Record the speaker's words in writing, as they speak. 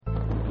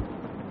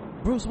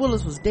Bruce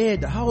Willis was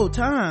dead the whole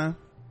time.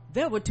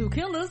 There were two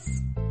killers.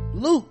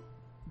 Luke,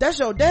 that's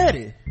your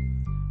daddy.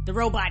 The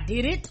robot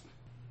did it.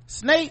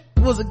 Snake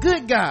was a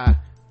good guy.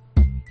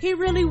 He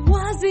really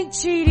wasn't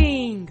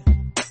cheating.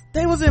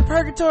 They was in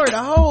purgatory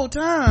the whole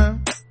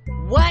time.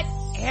 What?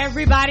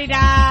 Everybody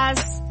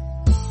dies.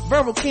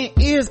 Verbal Kent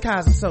is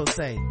Kaiser Sose.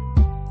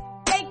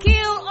 They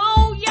killed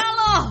Old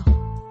Yeller.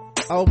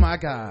 Oh my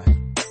god.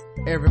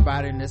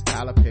 Everybody in this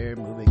Tyler Perry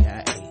movie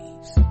got AIDS.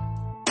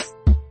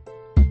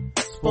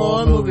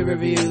 Spoiled movie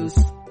reviews.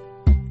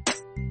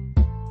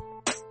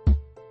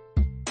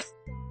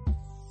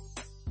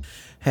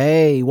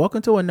 Hey,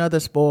 welcome to another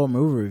spoiled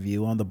movie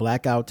review on the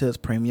Blackout Tips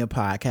Premium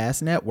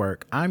Podcast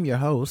Network. I'm your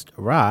host,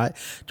 Rod,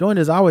 joined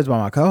as always by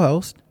my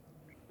co-host,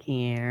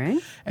 Karen.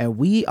 And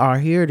we are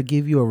here to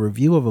give you a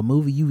review of a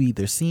movie you've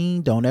either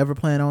seen, don't ever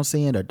plan on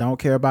seeing, or don't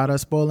care about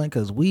us spoiling,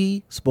 because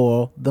we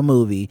spoil the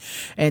movie.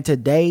 And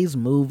today's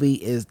movie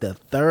is the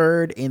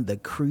third in the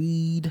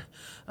Creed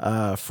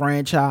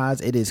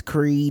franchise. It is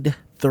Creed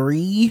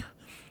 3,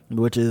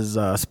 which is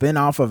a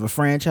spinoff of a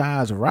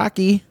franchise,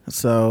 Rocky.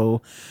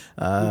 So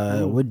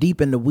we're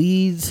deep in the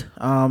weeds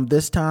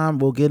this time.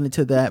 We'll get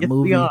into that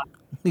movie.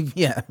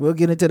 Yeah, we'll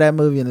get into that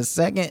movie in a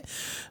second,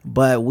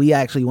 but we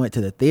actually went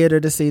to the theater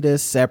to see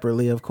this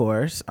separately, of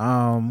course.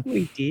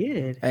 We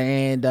did,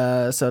 and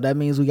so that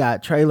means we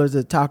got trailers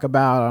to talk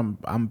about.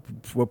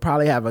 We'll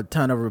probably have a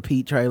ton of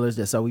repeat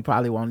trailers, so we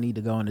probably won't need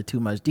to go into too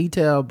much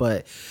detail.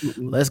 But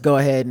let's go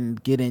ahead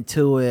and get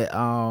into it.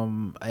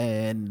 And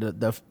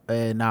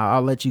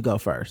I'll let you go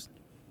first.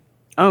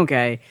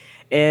 Okay.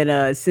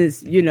 And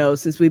since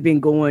we've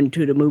been going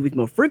to the movies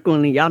more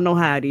frequently, y'all know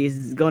how it is.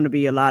 It's going to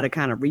be a lot of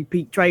kind of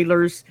repeat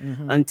trailers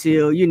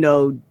until,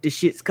 the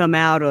shits come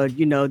out or,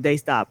 they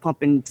start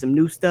pumping some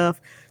new stuff.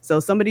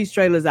 So some of these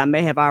trailers I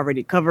may have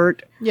already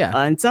covered. Yeah.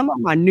 And some of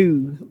them are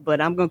new,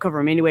 but I'm going to cover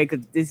them anyway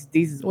because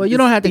these. Well, you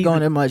don't have to go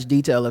into much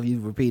detail if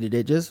you've repeated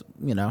it. Just,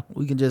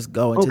 we can just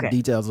go into the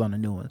details on the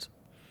new ones.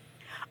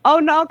 Oh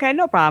no, okay,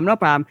 no problem.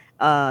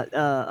 Saw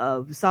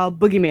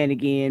Boogeyman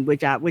again,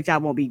 which I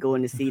won't be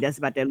going to see. That's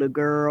about that little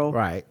girl,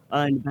 right?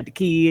 And about the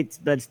kids,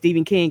 but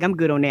Stephen King, I'm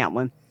good on that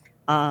one.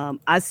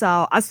 I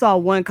saw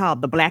one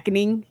called The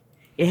Blackening.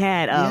 It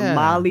had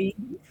Molly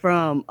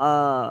from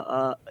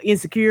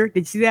Insecure. Did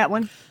you see that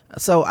one?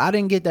 So I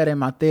didn't get that in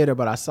my theater,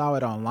 but I saw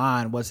it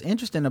online. What's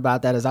interesting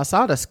about that is I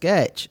saw the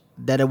sketch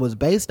that it was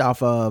based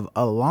off of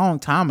a long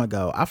time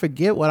ago. I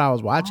forget what I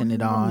was watching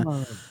it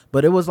on,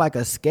 but it was like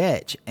a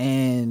sketch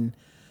and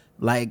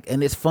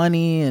it's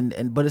funny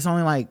but it's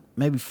only like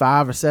maybe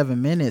 5 or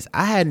 7 minutes.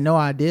 I had no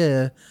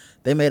idea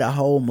they made a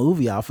whole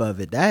movie off of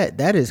it.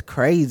 That is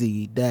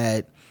crazy.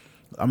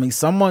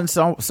 Someone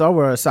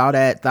somewhere saw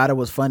that, thought it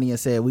was funny, and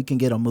said we can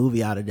get a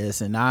movie out of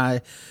this. And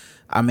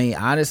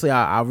honestly,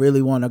 I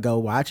really want to go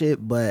watch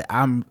it, but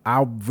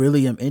I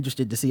really am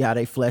interested to see how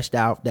they fleshed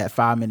out that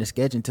 5-minute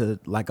sketch into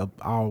like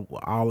all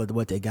of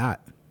what they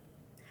got.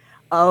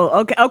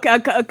 Oh,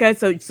 okay.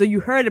 So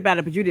you heard about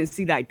it, but you didn't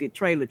see like the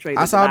trailer.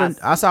 I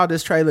saw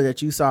this trailer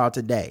that you saw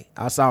today.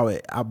 I saw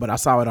it, but I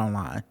saw it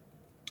online.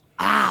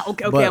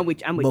 Okay. But I'm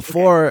with you.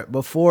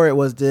 Before it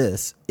was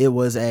this, it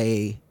was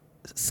a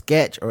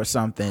sketch or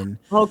something.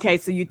 Okay,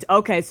 so you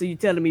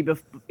telling me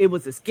it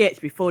was a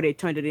sketch before they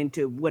turned it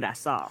into what I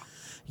saw.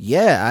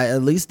 Yeah,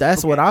 at least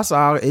that's what I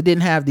saw. It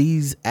didn't have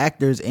these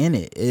actors in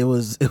it. It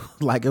was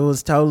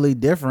totally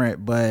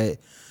different, but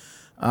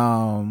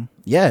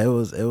it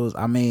was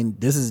I mean,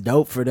 this is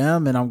dope for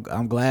them, and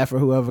I'm glad for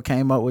whoever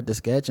came up with the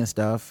sketch and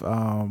stuff.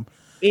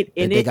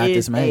 They got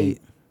this made.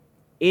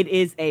 It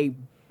is a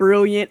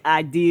brilliant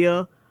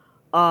idea.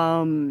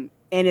 And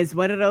it's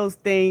one of those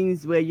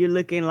things where you're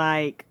looking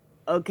like,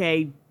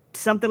 okay,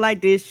 something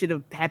like this should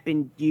have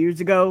happened years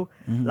ago.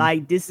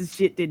 Like, this is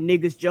shit that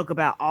niggas joke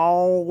about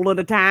all of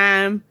the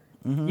time.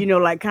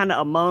 Like kind of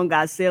among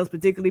ourselves,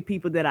 particularly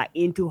people that are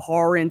into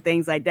horror and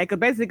things like that. Because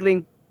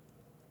basically,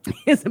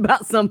 it's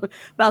about some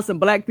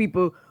black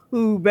people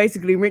who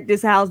basically rent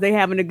this house. They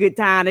having a good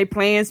time. They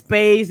playing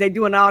spades. They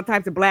doing all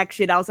types of black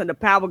shit. All of a sudden, the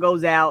power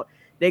goes out.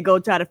 They go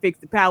try to fix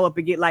the power up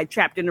and get like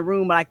trapped in the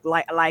room,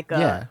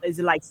 is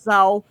it like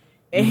Saw?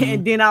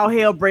 And then all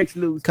hell breaks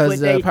loose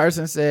because the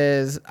person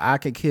says, I'll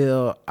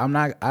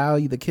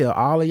either kill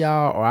all of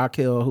y'all or I'll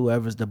kill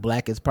whoever's the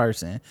blackest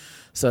person.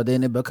 So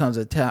then it becomes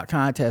a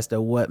contest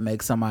of what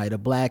makes somebody the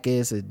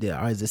blackest.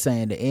 Is it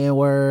saying the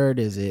N-word?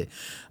 Is it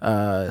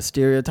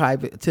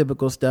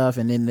typical stuff?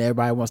 And then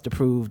everybody wants to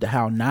prove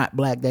how not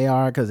black they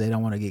are because they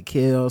don't want to get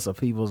killed. So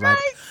people's like,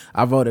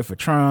 I voted for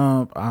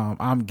Trump.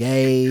 I'm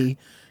gay.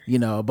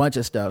 A bunch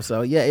of stuff.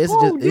 So yeah,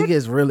 it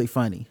gets really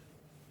funny.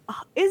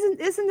 Isn't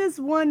this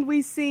one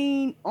we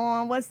seen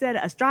on what's that,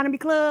 Astronomy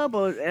Club?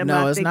 Or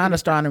no, it's not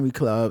Astronomy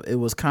Club. It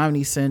was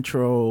Comedy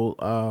Central.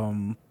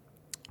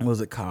 What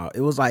was it called?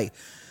 It was like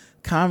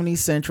Comedy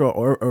Central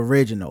or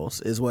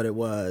Originals is what it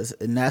was,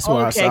 and that's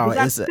where I saw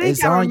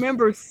it. I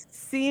remember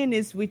seeing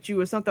this with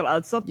you or something.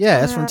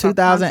 Yeah, it's from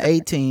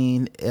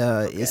 2018.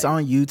 It's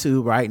on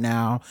YouTube right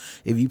now.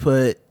 If you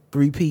put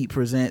Three Pete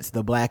presents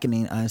The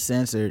Blackening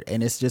Uncensored,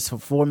 and it's just a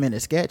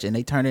 4-minute sketch, and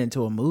they turn it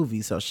into a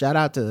movie. So shout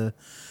out to them.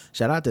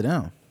 Shout out to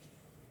them.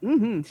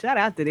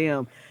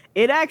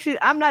 It actually,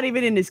 I'm not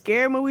even into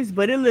scary movies,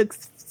 but it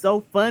looks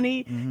so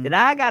funny that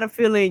I got a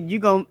feeling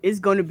it's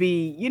gonna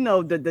be,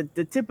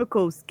 the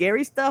typical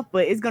scary stuff,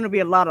 but it's gonna be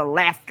a lot of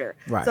laughter.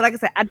 Right. So like I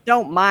said, I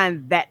don't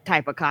mind that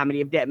type of comedy,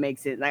 if that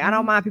makes sense. Like I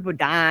don't mind people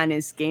dying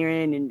and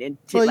scaring and shit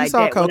Well, you like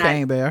saw that.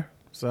 Cocaine Bear,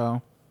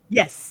 so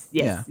yes.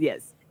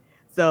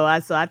 So I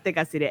think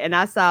I see that, and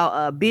I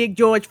saw Big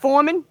George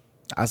Foreman.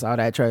 I saw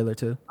that trailer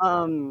too.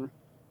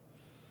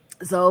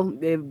 So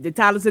the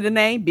title to the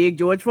name, Big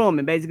George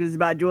Foreman, basically it's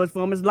about George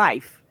Foreman's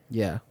life.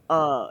 Yeah.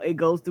 It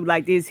goes through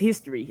like this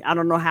history. I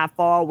don't know how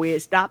far where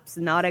it stops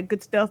and all that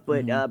good stuff,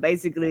 but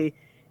basically,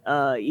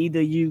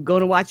 either you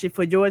gonna watch it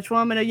for George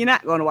Foreman or you're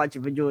not gonna watch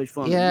it for George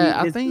Foreman. Yeah,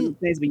 I think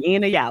it's be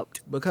in or out.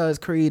 Because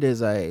Creed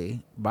is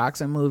a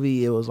boxing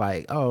movie, it was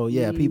like, oh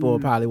yeah, people will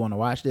probably want to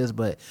watch this,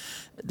 but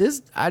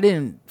this I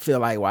didn't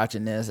feel like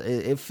watching this.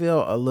 It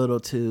felt a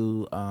little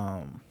too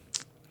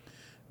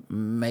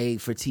made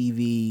for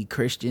TV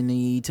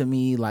Christian-y to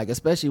me, like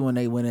especially when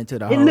they went into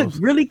the it looked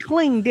really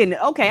clean, didn't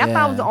it? Okay, I thought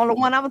I was the only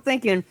one. I was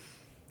thinking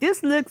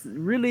this looks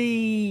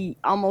really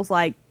almost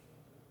like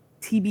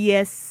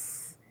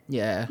TBS,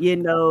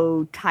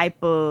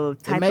 type of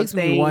it makes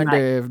thing. Me wonder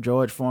if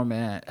George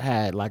Foreman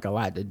had like a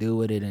lot to do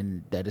with it,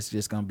 and that it's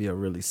just gonna be a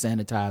really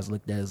sanitized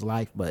look at his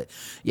life. But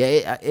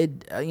yeah,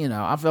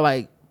 I feel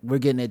like we're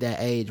getting at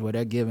that age where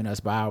they're giving us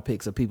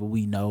biopics of people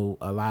we know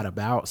a lot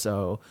about,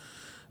 so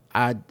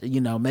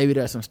maybe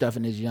there's some stuff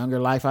in his younger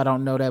life I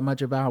don't know that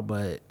much about,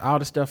 but all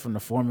the stuff from the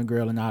Foreman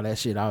Grill and all that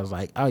shit, I was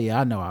like, oh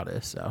yeah, I know all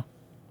this. So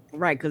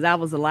right, because I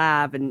was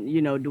alive and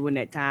during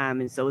that time,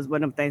 and so it's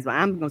one of them things. But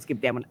I'm gonna skip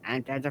that one.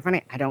 I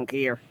don't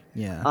care.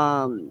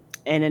 Yeah.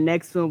 And the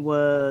next one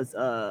was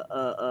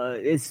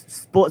it's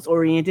sports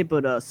oriented,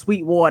 but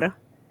Sweetwater,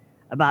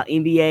 about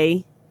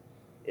NBA,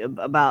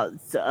 about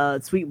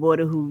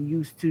Sweetwater, who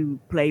used to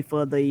play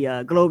for the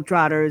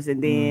Globetrotters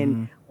and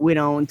then went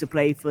on to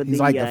play for the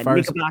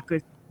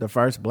Knickerbockers. The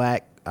first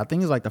black, I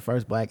think he's like the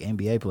first black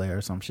NBA player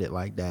or some shit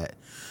like that.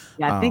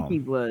 Yeah, I think he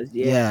was.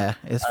 Yeah,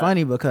 it's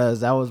funny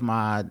because that was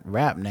my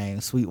rap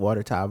name,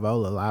 Sweetwater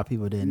Tavola. A lot of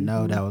people didn't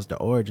know that was the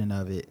origin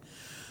of it.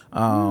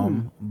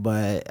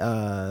 But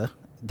well,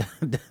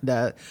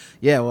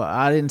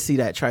 I didn't see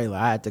that trailer.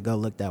 I had to go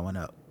look that one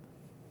up.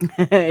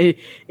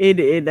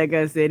 it like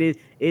I said,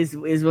 it's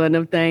one of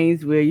them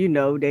things where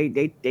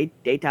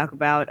they talk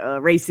about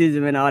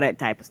racism and all that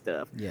type of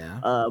stuff.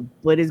 Yeah.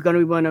 But it's gonna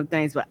be one of them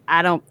things. But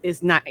I don't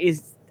think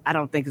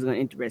it's gonna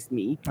interest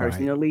me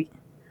personally.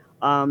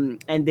 Right.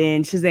 And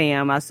then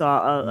Shazam, I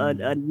saw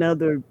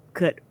another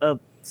cut of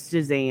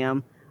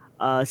Shazam.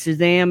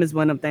 Shazam is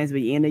one of them things where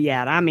you in or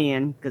out. I'm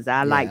in because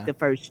I like the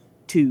first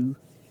two.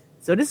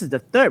 So this is the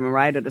third one,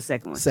 right, or the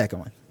second one? Second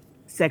one.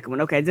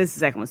 Okay, this is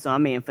the second one. So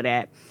I'm in for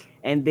that.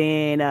 And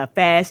then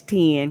Fast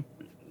 10.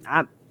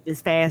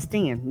 It's Fast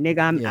 10.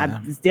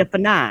 Nigga, it's there for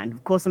 9.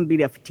 Of course I'm gonna be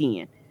there for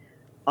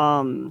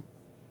 10.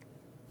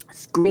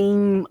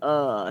 Scream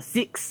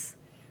 6.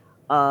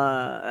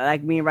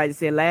 Like me and Roger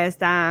said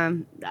last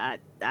time,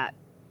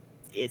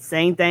 it's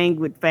same thing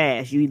with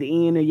Fast. You either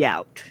in or you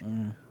out.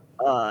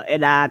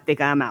 And I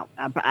think I'm out.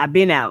 I've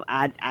been out.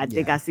 I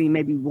think I seen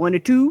maybe 1 or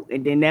 2,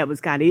 and then that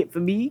was kind of it for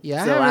me.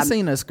 Yeah, I haven't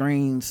seen a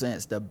Scream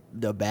since the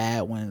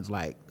bad ones.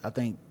 Like I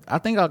think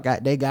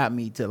they got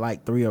me to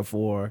like 3 or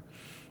 4,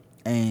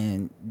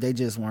 and they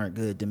just weren't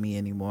good to me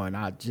anymore. And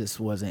I just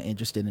wasn't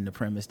interested in the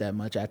premise that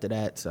much after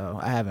that. So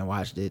I haven't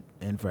watched it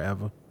in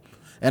forever,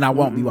 and I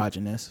won't be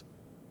watching this.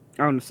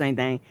 On the same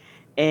thing.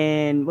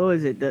 And what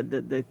was it?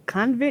 The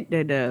convent?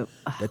 The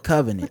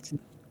Covenant.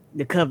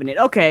 The Covenant.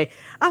 Okay.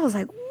 I was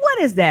like, what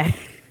is that?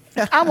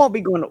 I won't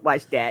be going to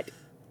watch that.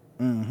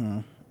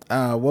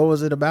 What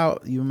was it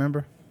about? You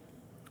remember?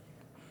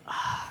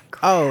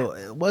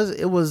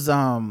 It was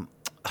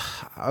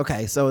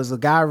okay, so it's a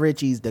Guy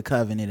Ritchie's The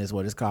Covenant is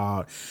what it's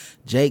called.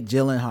 Jake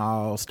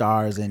Gyllenhaal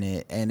stars in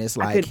it, and it's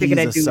like he's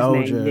a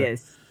soldier.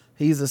 Yes.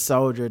 He's a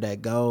soldier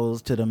that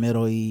goes to the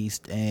Middle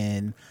East,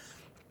 and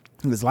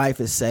his life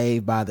is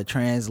saved by the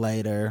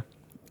translator,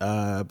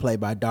 played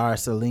by Dar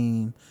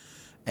Salim.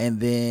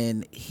 And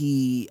then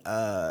he,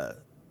 I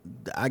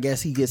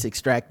guess he gets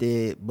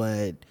extracted,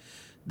 but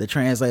the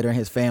translator and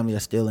his family are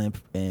still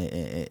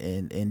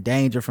in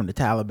danger from the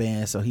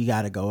Taliban. So he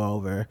got to go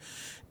over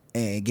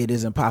and get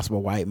his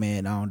impossible white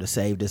man on to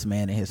save this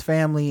man and his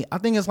family. I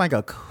think it's like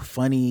a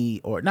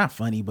funny, or not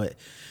funny, but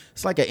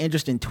it's like an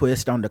interesting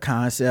twist on the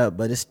concept,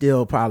 but it's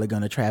still probably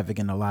going to traffic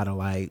in a lot of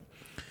like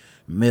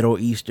Middle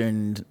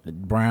Eastern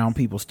brown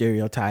people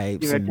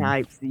stereotypes and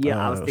I was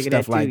thinking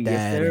stuff that like too. that.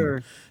 Yes,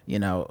 sir.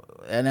 And,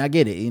 and I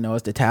get it,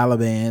 it's the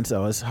Taliban,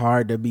 so it's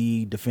hard to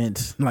be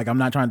like I'm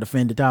not trying to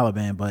defend the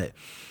Taliban, but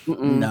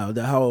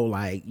the whole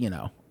like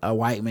a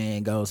white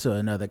man goes to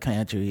another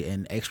country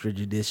and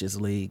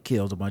extrajudiciously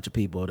kills a bunch of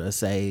people to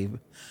save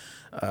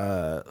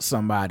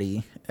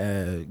somebody,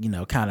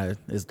 kind of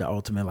is the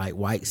ultimate like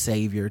white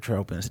savior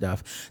trope and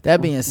stuff.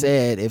 That being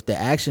said, if the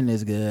action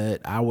is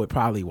good, I would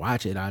probably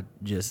watch it. I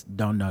just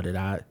don't know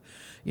that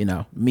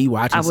me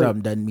watching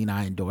something doesn't mean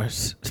I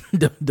endorse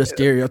the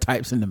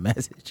stereotypes in the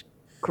message.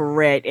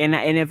 Correct. And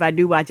if I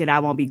do watch it, I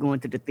won't be going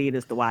to the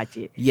theaters to watch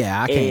it.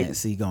 Yeah, I can't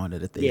see going to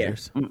the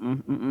theaters. Yeah.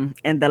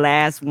 And the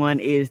last one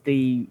is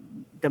the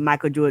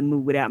Michael Jordan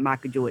movie without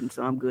Michael Jordan,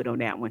 so I'm good on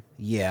that one.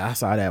 Yeah, I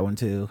saw that one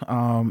too.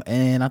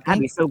 And I think I'd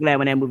be so glad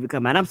when that movie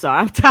come out. I'm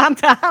sorry, I'm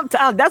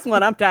tired. That's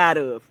what I'm tired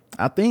of.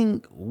 I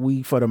think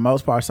we, for the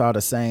most part, saw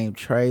the same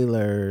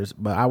trailers,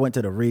 but I went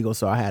to the Regal,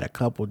 so I had a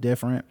couple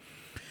different.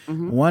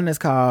 One is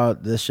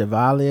called The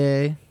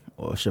Chevalier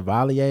or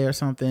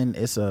something.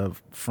 It's a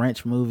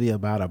French movie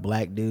about a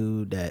black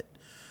dude that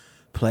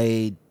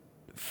played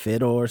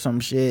fiddle or some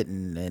shit,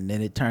 and then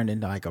it turned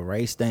into like a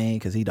race thing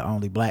because he the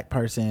only black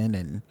person,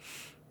 and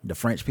the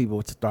French people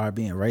would start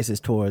being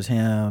racist towards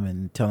him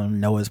and telling him to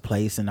know his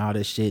place and all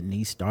this shit, and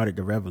he started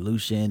the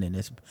revolution, and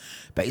it's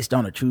based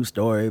on a true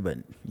story, but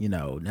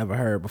never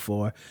heard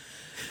before.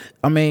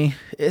 I mean,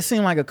 it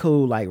seemed like a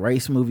cool like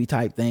race movie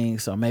type thing,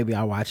 so maybe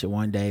I'll watch it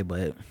one day,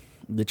 but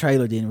the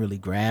trailer didn't really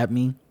grab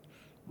me,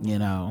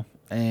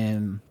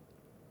 and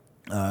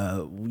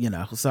so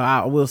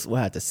we'll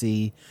have to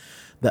see.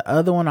 The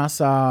other one I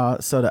saw,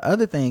 so the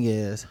other thing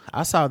is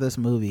I saw this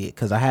movie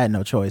because I had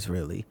no choice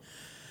really.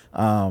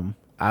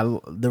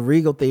 The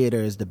Regal Theater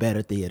is the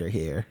better theater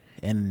here,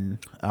 and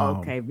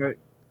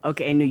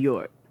in New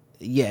York.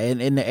 Yeah,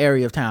 in the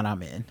area of town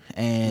I'm in,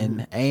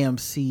 and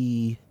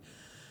AMC,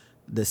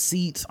 the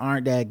seats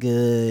aren't that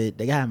good.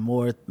 They got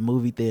more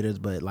movie theaters,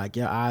 but like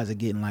your eyes are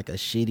getting like a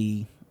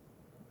shitty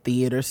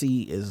theater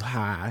seat is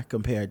high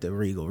compared to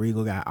Regal.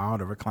 Regal got all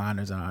the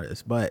recliners and all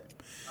this, but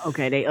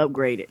they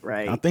upgraded,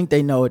 right? I think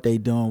they know what they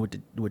doing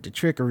with the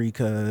trickery,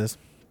 because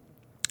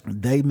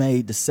they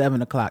made the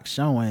 7:00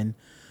 showing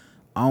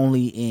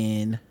only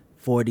in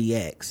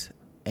 4DX,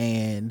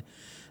 and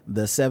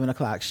the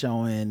 7:00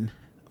 showing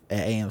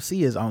at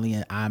AMC is only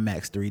in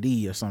IMAX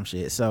 3D or some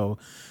shit. So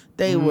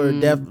they were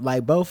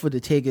like both of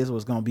the tickets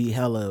was gonna be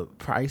hella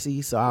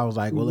pricey. So I was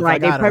like, well, they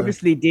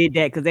purposely did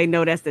that because they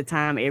know that's the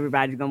time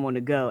everybody's gonna want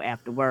to go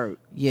after work.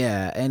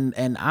 Yeah,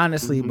 and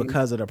honestly,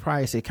 because of the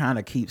price, it kind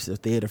of keeps the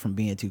theater from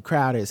being too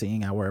crowded, so you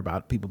ain't gotta worry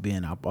about people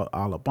being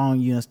all up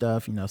on you and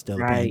stuff.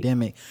 Still a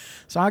pandemic.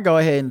 So I go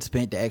ahead and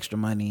spend the extra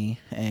money,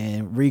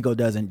 and Regal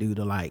doesn't do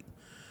the like,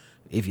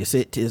 if you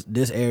sit to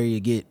this area,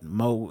 you get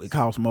more, it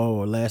costs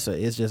more or less, or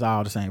it's just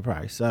all the same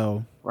price.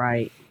 So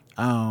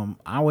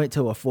I went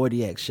to a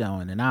 4DX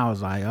showing, and I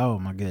was like, oh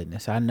my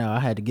goodness, I know I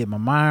had to get my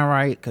mind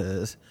right,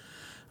 because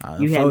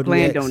you hadn't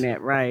planned on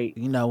that, right?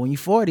 When you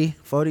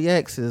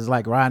 40X is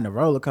like riding a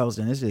roller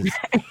coaster, and it's just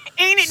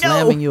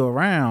slamming you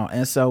around.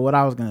 And so what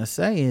I was gonna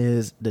say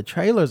is, the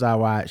trailers I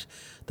watched,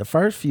 the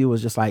first few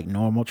was just like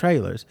normal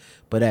trailers,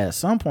 but at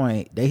some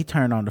point they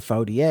turned on the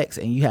 4DX,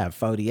 and you have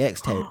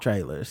 4DX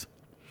trailers.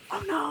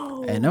 Oh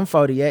no! And them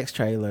 4DX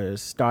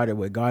trailers started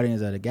with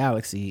Guardians of the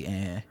Galaxy,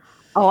 and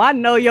I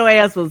know your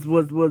ass was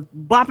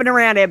bopping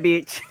around that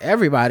bitch.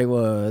 Everybody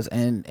was,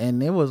 and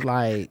it was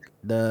like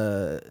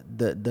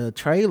the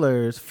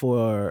trailers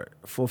for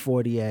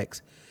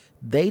 4DX,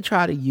 they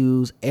try to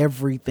use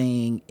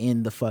everything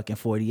in the fucking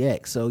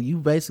 4DX. So you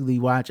basically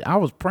watch. I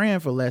was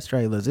praying for less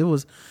trailers. It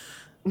was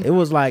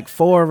like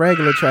 4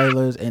 regular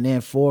trailers and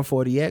then 4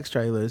 4DX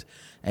trailers.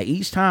 And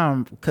each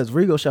time, because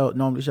Regal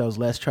normally shows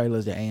less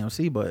trailers than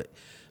AMC, but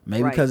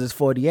maybe because it's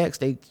 4DX,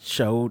 they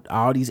showed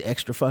all these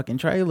extra fucking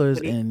trailers.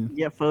 And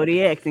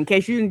 4DX. In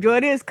case you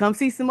enjoy this, come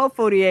see some more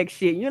 4DX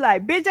shit. You're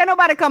like, bitch, ain't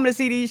nobody coming to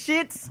see these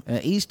shits.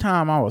 And each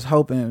time I was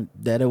hoping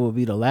that it would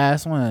be the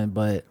last one,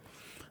 but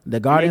the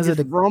Guardians of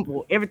the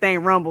rumble. Everything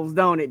rumbles,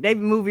 don't it? They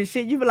be moving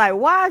shit. You be like,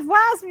 why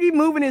is you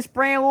moving and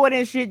spraying water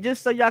and shit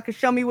just so y'all can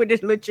show me what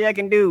this little check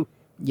can do?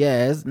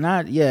 Yeah, it's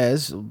not. Yeah,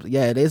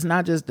 it's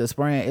not just the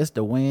spraying. It's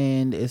the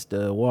wind. It's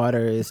the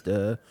water. It's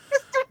the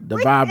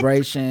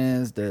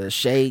vibrations, the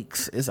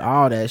shakes. It's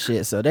all that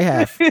shit. So they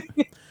had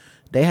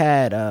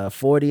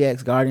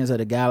 4DX Guardians of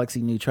the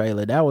Galaxy new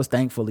trailer. That was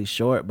thankfully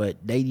short, but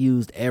they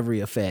used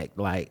every effect.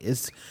 Like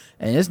it's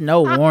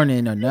no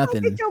warning or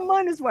nothing. Get your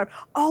money's worth.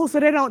 Oh, so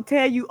they don't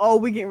tell you,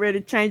 we getting ready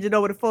to change it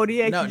over to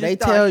 4DX. No, they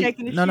tell you.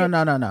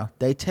 No.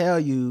 They tell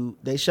you.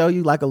 They show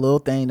you like a little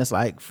thing that's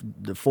like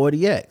the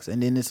 4DX,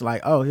 and then it's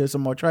like, oh, here's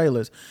some more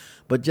trailers.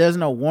 But there's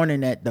no warning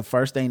that the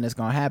first thing that's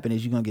gonna happen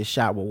is you're gonna get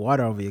shot with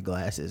water over your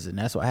glasses, and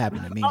that's what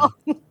happened to me.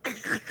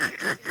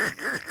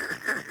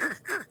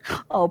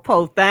 Oh,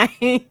 poor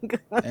thing.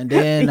 And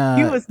then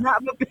you was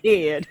not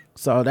prepared.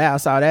 So I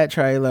saw that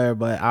trailer,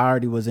 but I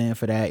already was in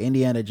for that.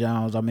 Indiana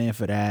Jones, I'm in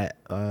for that.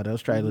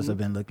 Those trailers have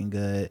been looking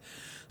good.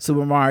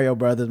 Super Mario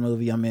Brothers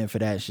movie, I'm in for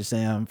that.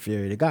 Shazam!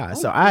 Fury of the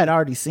Gods. So I had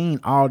already seen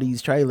all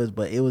these trailers,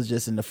 but it was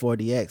just in the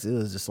 4DX. It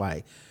was just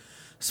like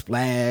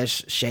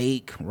splash,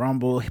 shake,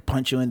 rumble,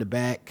 punch you in the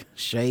back,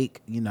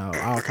 shake,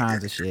 all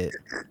kinds of shit.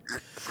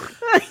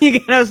 You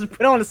gotta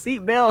put on a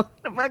seatbelt.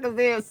 The fuck is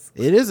this?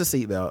 It is a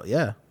seatbelt,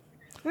 yeah.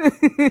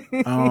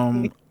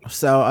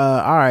 So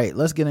all right,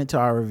 let's get into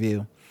our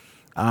review.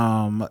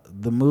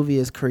 The movie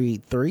is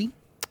Creed 3.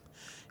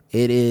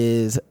 It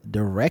is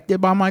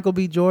directed by Michael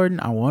B. Jordan.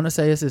 I want to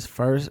say it's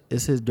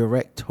his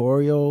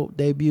directorial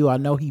debut. I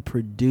know he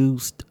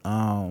produced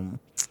the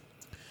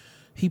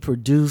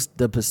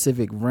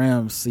Pacific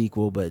Rim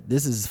sequel, but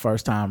this is his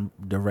first time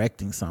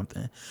directing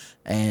something,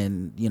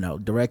 and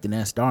directing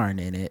and starring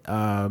in it.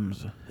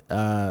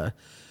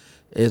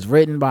 It's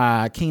written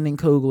by Keenan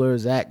Coogler,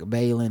 Zach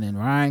Balin, and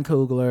Ryan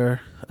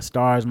Coogler.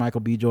 Stars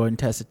Michael B. Jordan,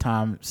 Tessa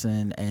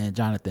Thompson, and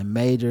Jonathan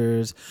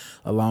Majors,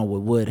 along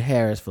with Wood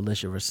Harris,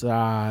 Felicia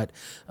Rashad,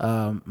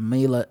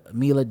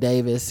 Mila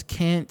Davis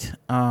Kent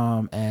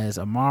as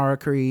Amara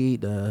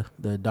Creed,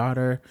 the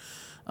daughter.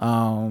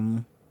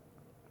 And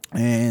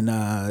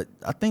I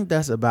think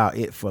that's about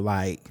it for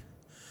like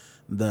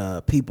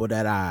the people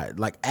that I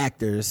like,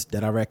 actors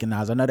that I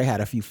recognize. I know they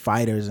had a few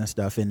fighters and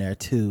stuff in there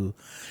too.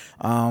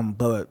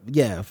 But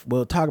yeah,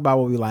 we'll talk about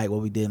what we like,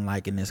 what we didn't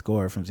like in this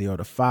score from 0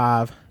 to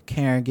 5.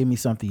 Karen, give me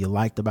something you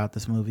liked about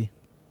this movie.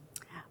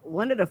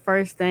 One of the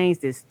first things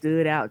that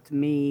stood out to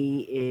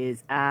me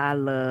is I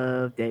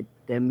love that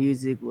the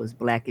music was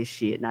black as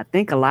shit. And I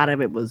think a lot of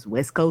it was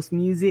West Coast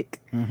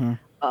music. Mm-hmm.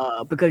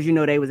 Because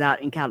they was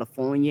out in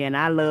California, and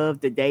I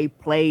love that they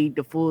played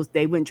the full.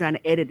 They weren't trying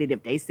to edit it.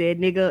 If they said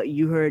nigga,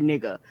 you heard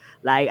nigga.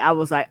 Like I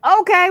was like,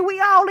 okay, we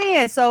all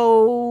in,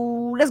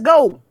 so let's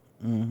go.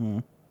 Mm-hmm.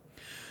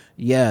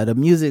 Yeah, the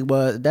music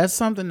that's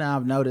something that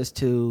I've noticed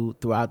too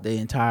throughout the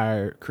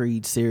entire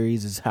Creed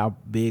series, is how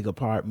big a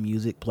part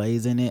music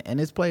plays in it,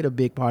 and it's played a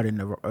big part in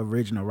the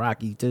original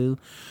Rocky too.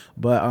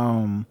 But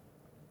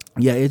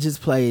yeah, it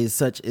just plays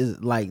such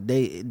is like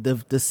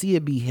to see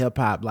it be hip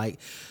hop. Like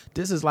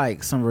this is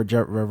like some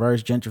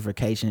reverse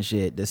gentrification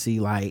shit, to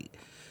see like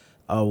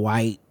a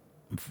white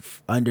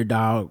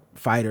underdog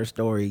fighter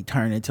story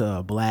turn into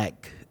a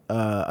black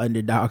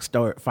underdog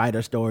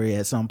fighter story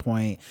at some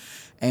point,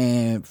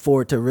 and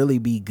for it to really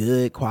be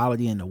good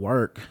quality in the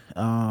work.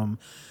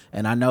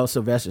 And I know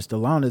Sylvester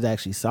Stallone is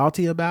actually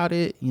salty about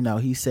it.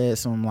 He said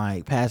some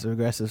like passive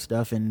aggressive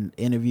stuff in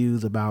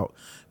interviews about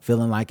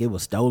feeling like it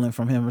was stolen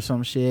from him or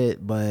some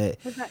shit. But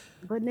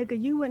nigga,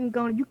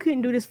 you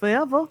couldn't do this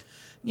forever.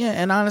 Yeah,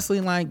 and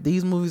honestly, like,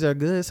 these movies are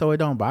good, so it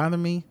don't bother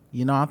me.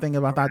 I think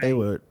if I thought they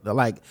were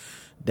like,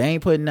 they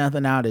ain't putting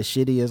nothing out as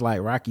shitty as like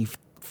Rocky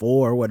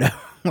 4 or whatever.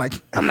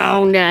 Like, come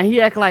on now,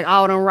 he act like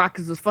all them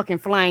Rockies was fucking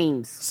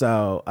flames.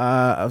 So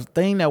a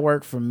thing that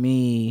worked for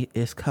me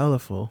is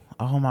colorful.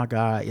 Oh my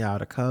god, y'all,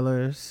 the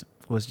colors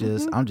was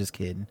just I'm just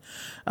kidding.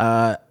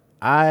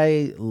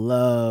 I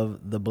love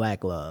the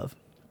black love,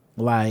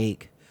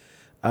 like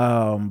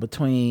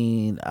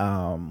between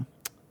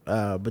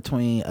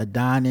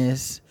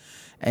Adonis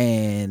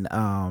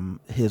and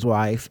his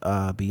wife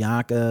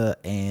Bianca,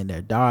 and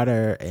their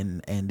daughter,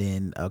 and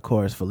then of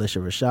course Felicia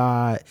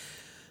Rashad.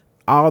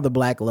 All the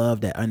black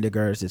love that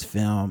undergirds this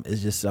film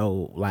is just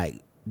so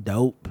like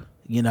dope,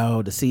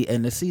 to see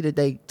that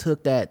they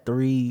took that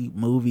 3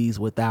 movies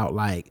without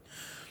like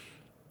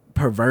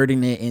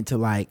perverting it into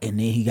like, and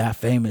then he got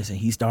famous and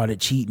he started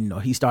cheating,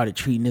 or he started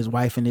treating his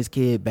wife and his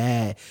kid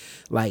bad.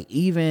 Like,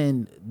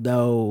 even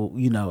though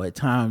at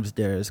times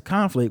there's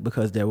conflict,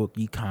 because there will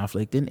be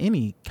conflict in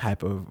any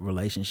type of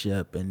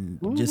relationship, and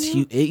just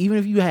even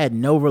if you had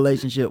no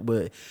relationship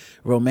with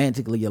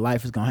romantically, your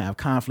life is gonna have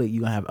conflict.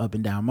 You're gonna have up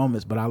and down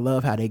moments, but I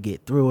love how they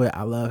get through it.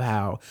 I love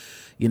how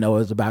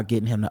it's about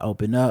getting him to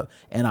open up,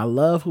 and I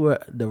love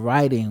the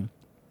writing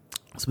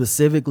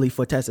specifically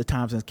for Tessa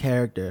Thompson's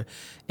character,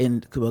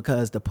 and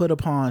because the put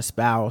upon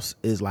spouse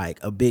is like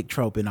a big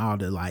trope in all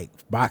the like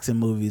boxing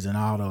movies and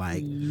all the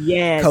like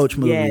coach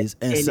movies.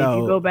 And so if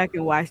you go back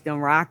and watch them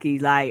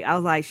Rockies, like I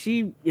was like,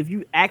 if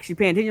you actually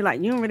pay attention,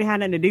 like, you don't really have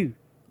nothing to do.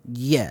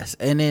 Yes,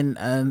 and then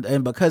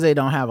and because they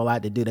don't have a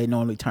lot to do, they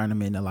normally turn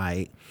them into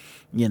like,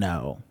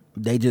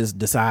 they just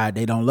decide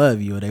they don't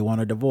love you, or they want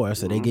a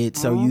divorce, or they get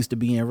so used to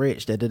being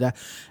rich.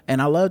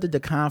 And I love that the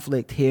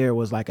conflict here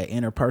was like an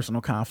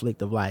interpersonal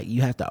conflict of like,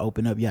 you have to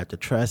open up, you have to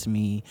trust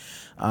me,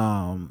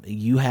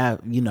 you have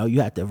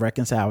to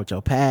reconcile with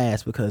your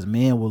past, because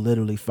men will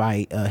literally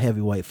fight a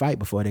heavyweight fight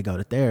before they go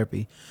to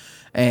therapy.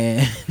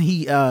 And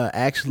he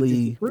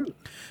actually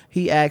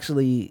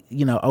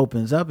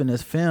opens up in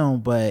this film,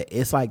 but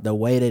it's like the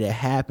way that it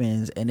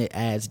happens, and it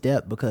adds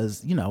depth,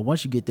 because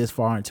once you get this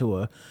far into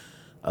a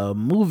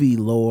movie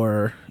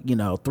lore,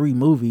 3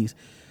 movies,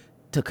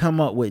 to come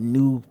up with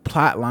new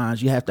plot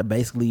lines, you have to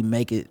basically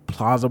make it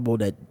plausible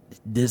that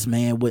this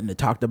man wouldn't have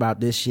talked about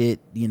this shit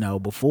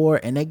before.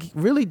 And they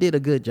really did a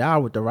good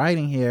job with the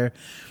writing here,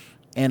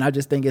 and I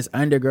just think it's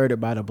undergirded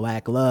by the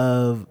black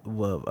love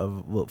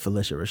of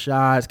Felicia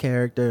Rashad's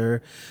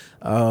character,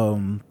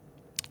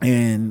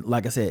 and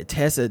like I said,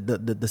 Tessa,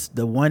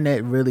 the one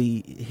that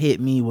really hit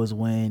me was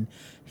when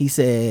he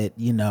said,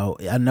 you know,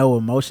 I know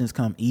emotions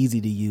come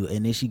easy to you,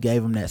 and then she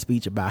gave him that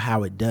speech about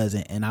how it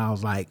doesn't, and I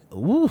was like,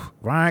 ooh,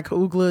 Ryan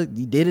Coogler,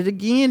 you did it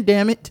again,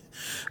 damn it.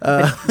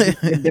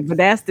 But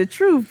that's the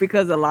truth,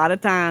 because a lot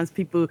of times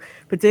people,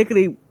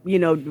 particularly, you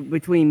know,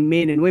 between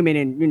men and women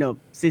and, you know,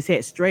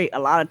 cishet straight, a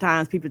lot of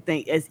times people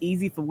think it's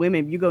easy for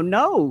women. You go,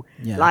 no,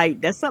 Yeah.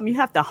 like that's something you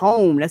have to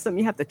hone. That's something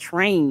you have to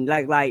train.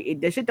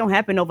 That shit don't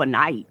happen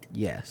overnight.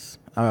 Yes.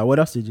 What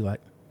else did you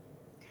like?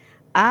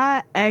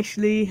 I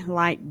actually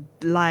liked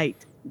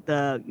you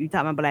talking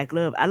about Black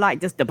Love. I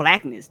like just the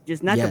blackness,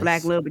 just not the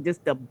Black Yes. Love, but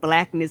just the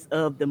blackness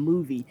of the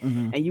movie.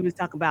 Mm-hmm. And you was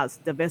talking about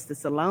Sylvester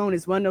Stallone.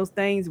 It's one of those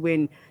things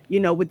when,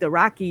 you know, with the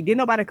Rocky, didn't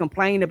nobody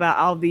complain about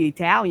all the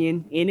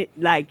Italian in it.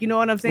 Like, you know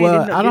what I'm saying?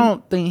 Well, I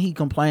don't think he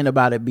complained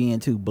about it being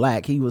too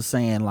black. He was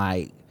saying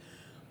like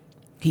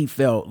he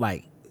felt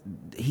like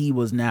he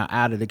was now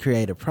out of the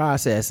creative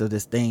process of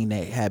this thing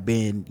that had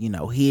been, you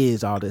know,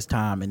 his all this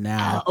time, and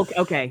now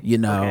okay, you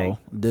know,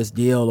 this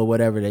deal or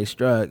whatever they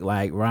struck,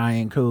 like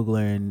Ryan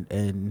Coogler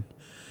and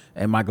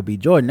Michael B.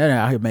 Jordan, they're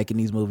out here making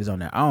these movies on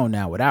their own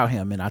now without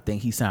him, and I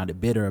think he sounded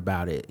bitter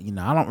about it. You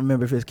know, I don't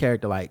remember if his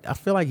character, like, I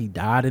feel like he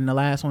died in the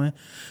last one,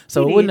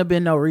 so it wouldn't have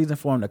been no reason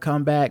for him to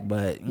come back,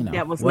 but you know,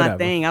 that was whatever. my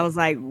thing. I was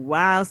like,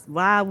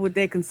 why would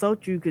they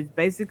consult you? Because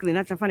basically,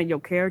 not trying to find out your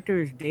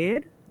character is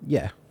dead.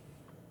 Yeah.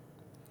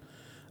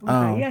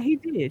 Okay, yeah, he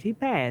did. He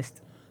passed.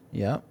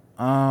 Yep.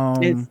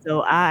 And so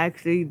I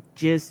actually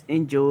just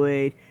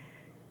enjoyed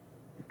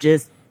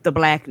just the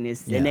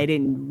blackness, and they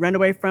didn't run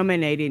away from it,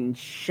 and they didn't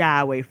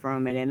shy away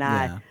from it, and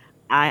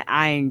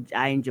I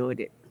enjoyed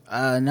it.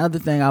 Another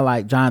thing I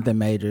like, Jonathan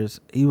Majors.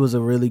 He was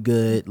a really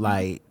good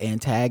like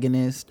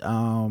antagonist.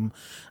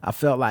 I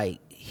felt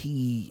like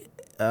he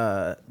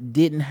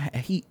didn't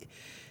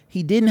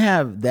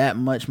have that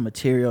much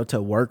material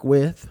to work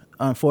with,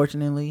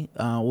 unfortunately.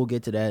 We'll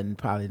get to that in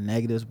probably the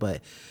negatives,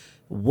 but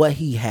what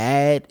he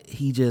had,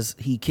 he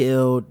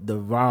killed the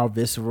raw,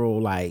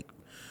 visceral, like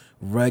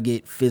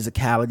rugged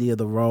physicality of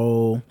the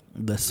role,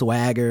 the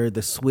swagger,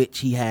 the switch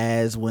he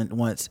has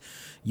once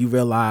you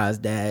realize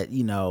that,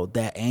 you know,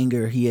 that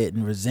anger he had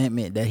and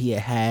resentment that he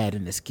had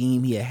and the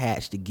scheme he had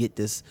hatched to get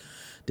this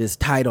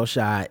title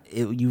shot,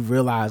 you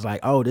realize like,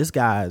 oh, this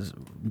guy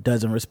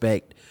doesn't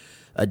respect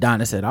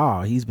Adonis at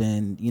all. He's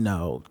been, you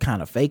know,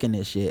 kind of faking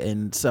this shit.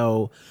 And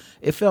so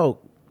it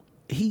felt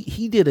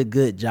he did a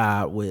good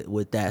job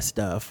with that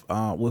stuff,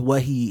 with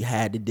what he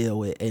had to deal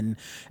with, and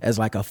as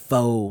like a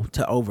foe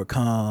to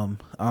overcome.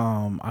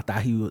 I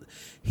thought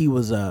he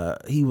was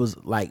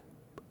like,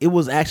 it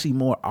was actually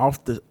more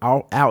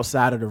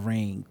outside of the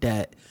ring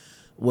that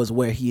was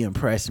where he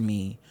impressed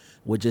me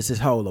with just his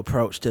whole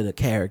approach to the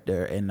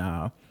character.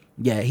 And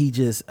he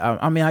just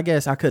I mean, I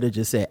guess I could have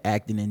just said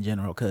acting in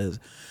general, because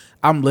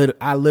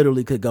I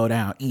literally could go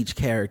down each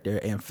character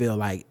and feel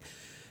like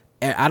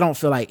I don't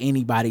feel like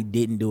anybody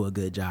didn't do a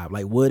good job.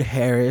 Like Wood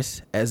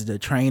Harris as the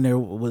trainer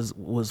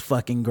was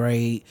fucking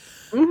great.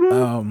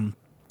 Mm-hmm.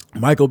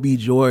 Michael B.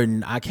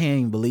 Jordan, I can't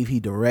even believe he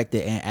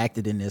directed and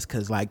acted in this,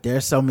 because like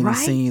there's so many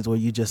scenes where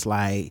you just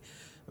like,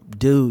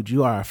 dude,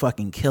 you are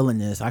fucking killing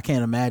this. I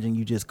can't imagine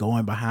you just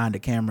going behind the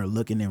camera,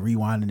 looking and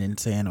rewinding and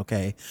saying,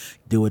 okay,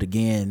 do it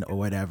again or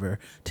whatever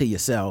to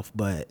yourself.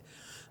 But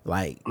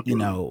like, you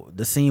know,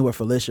 the scene where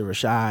Felicia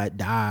Rashad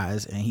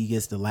dies and he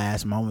gets the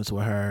last moments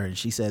with her and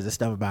she says the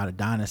stuff about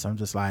Adonis, I'm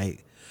just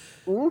like,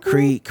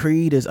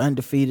 Creed is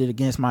undefeated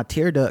against my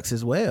tear ducts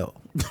as well.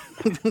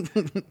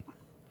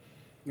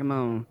 Come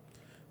on.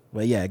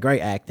 But yeah,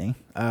 great acting.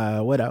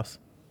 What else?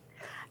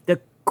 The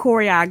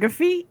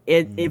choreography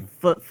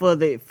for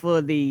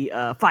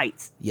the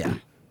fights. Yeah.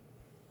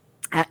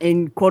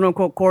 In quote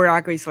unquote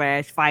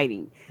choreography /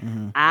 fighting.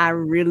 Mm-hmm. I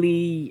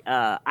really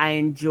I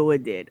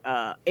enjoyed it.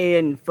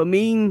 And for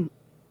me,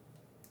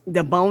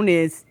 the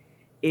bonus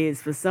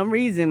is, for some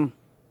reason,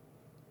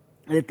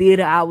 the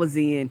theater I was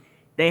in,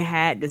 they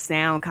had the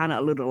sound kind of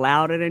a little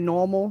louder than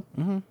normal,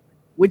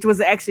 which was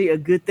actually a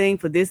good thing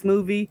for this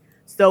movie.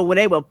 So when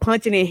they were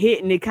punching and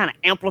hitting, it kind of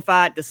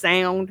amplified the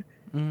sound.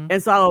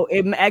 And so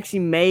it actually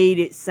made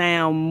it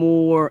sound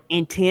more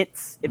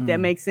intense, if that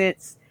makes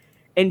sense.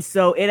 And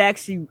so I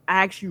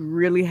actually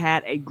really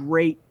had a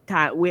great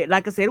time with,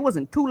 like I said, it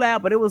wasn't too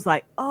loud, but it was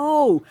like, I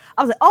was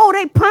like,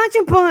 they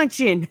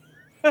punching.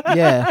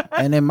 Yeah.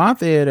 And in my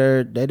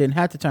theater, they didn't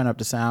have to turn up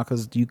the sound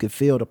because you could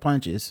feel the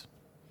punches.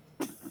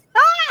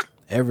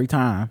 Every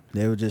time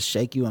they would just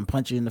shake you and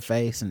punch you in the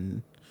face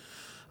and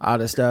all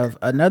that stuff.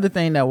 Another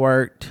thing that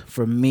worked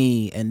for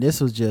me, and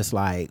this was just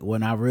like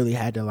when I really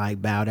had to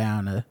like bow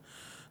down to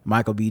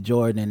Michael B.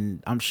 Jordan,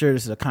 and I'm sure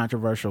this is a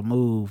controversial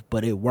move,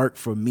 but it worked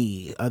for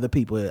me. Other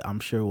people, I'm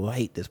sure, will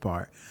hate this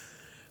part,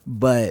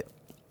 but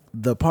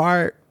the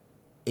part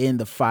in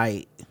the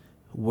fight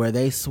where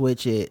they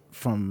switch it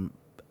from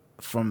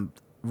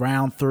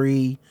round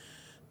 3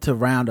 to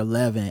round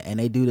 11, and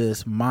they do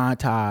this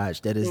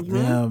montage that is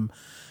them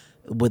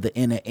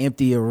in an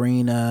empty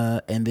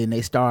arena, and then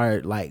they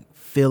start like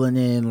filling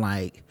in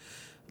like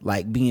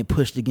like being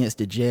pushed against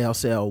the jail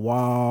cell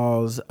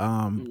walls,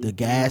 the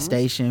gas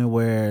station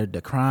where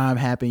the crime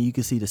happened, you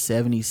can see the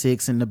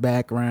 76 in the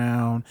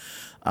background,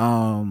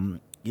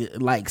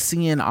 like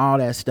seeing all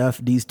that stuff,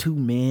 these two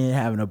men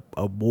having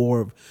a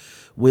war of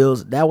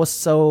wills. That was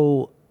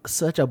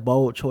such a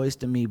bold choice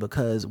to me,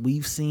 because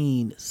we've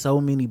seen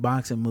so many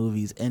boxing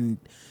movies and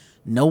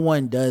no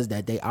one does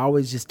that. They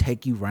always just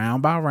take you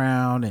round by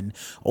round, and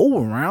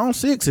round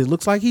 6 it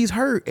looks like he's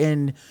hurt,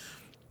 and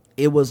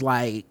it was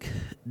like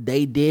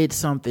they did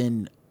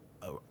something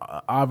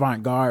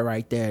avant-garde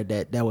right there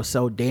that was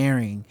so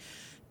daring.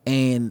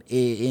 And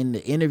in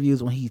the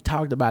interviews when he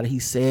talked about it, he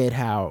said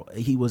how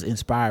he was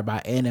inspired by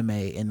anime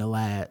in the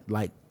lab,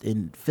 like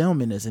in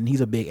filming this, and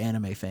he's a big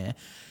anime fan.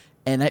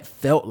 And it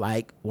felt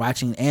like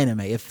watching anime.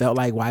 It felt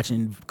like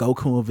watching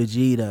Goku and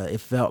Vegeta. It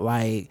felt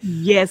like,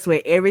 yes,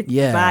 where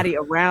everybody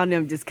around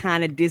them just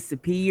kind of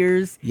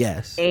disappears.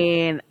 Yes.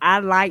 And I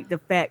like the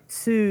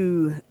fact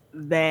too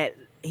that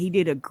he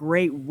did a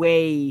great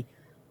way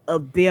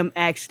of them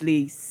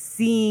actually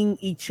seeing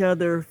each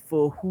other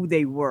for who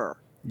they were.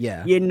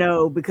 Yeah. You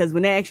know, because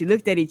when they actually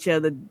looked at each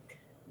other,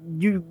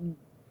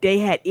 they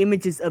had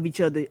images of each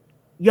other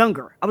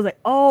younger. I was like,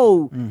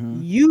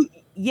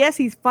 yes,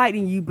 he's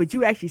fighting you, but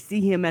you actually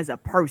see him as a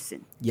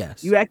person.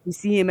 Yes. You actually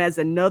see him as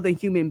another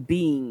human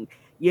being,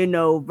 you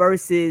know,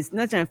 versus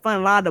not trying to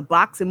fun. A lot of the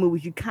boxing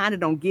movies, you kind of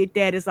don't get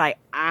that. It's like,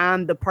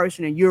 I'm the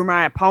person and you're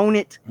my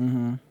opponent.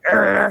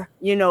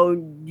 You know,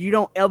 you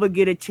don't ever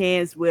get a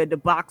chance where the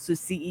boxers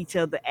see each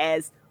other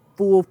as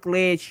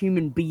full-fledged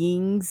human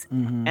beings.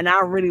 And I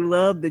really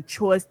love the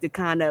choice to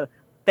kind of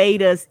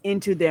fade us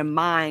into their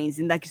minds.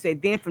 And like you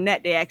said, then from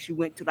that, they actually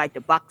went to like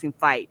the boxing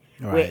fight,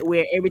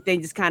 where everything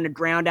just kind of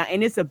drowned out.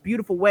 And it's a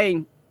beautiful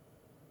way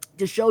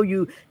to show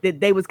you that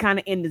they was kind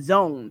of in the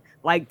zone,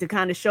 like to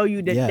kind of show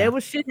you that there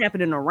was shit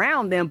happening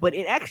around them, but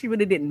it actually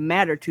really didn't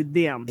matter to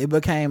them. It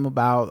became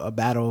about a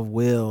battle of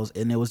wills,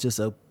 and it was just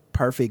a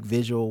perfect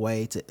visual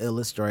way to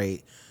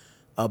illustrate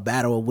a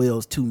battle of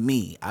wills to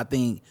me. I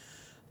think,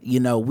 you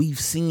know, we've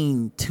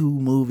seen 2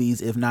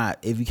 movies, if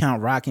you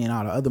count Rocky and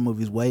all the other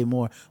movies, way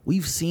more.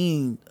 We've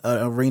seen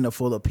an arena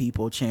full of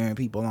people cheering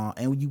people on,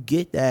 and you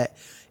get that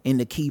in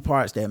the key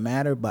parts that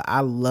matter. But I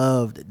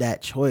loved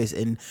that choice,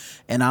 and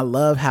I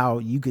love how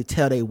you could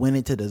tell they went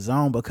into the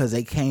zone, because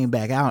they came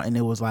back out and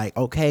it was like,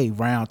 okay,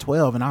 round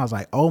 12, and I was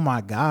like, oh my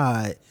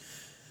god,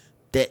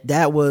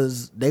 they were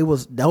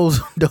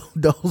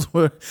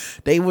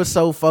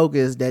so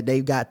focused that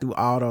they got through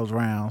all those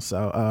rounds.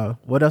 So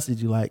what else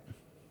did you like?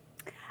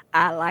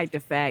 I like the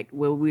fact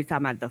when we were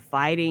talking about the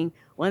fighting.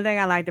 One thing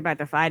I liked about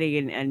the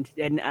fighting, and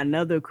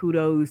another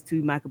kudos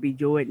to Michael B.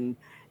 Jordan.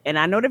 And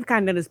I know they've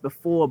kind of done this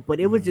before,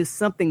 but it was just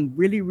something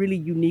really, really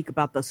unique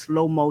about the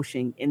slow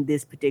motion in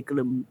this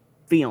particular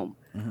film.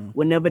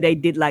 Whenever they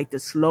did like the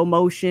slow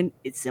motion,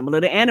 it's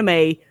similar to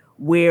anime,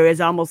 where it's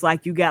almost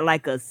like you got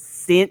like a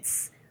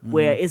sense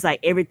where it's like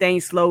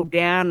everything slowed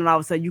down, and all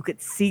of a sudden you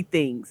could see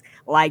things.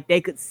 Like they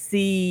could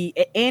see,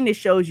 and it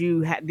shows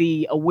you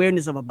the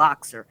awareness of a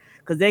boxer,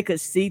 because they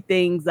could see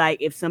things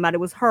like if somebody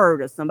was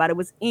hurt or somebody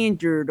was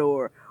injured,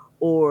 or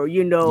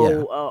you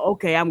know,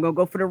 okay, I'm gonna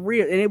go for the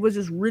real. And it was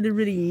just really,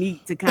 really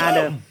neat to kind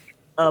of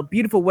a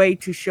beautiful way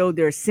to show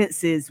their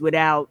senses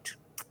without,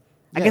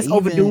 I guess,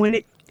 overdoing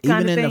it.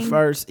 Even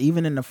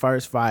in the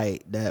first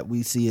fight that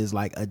we see is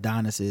like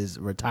Adonis's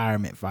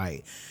retirement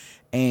fight,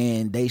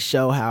 and they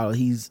show how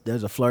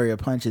there's a flurry of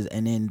punches,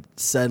 and then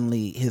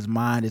suddenly his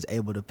mind is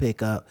able to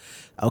pick up,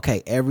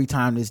 okay, every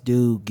time this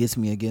dude gets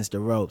me against the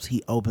ropes,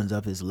 he opens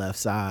up his left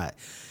side.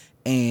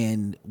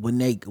 And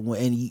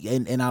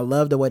and I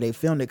love the way they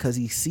filmed it, because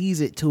he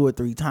sees it 2 or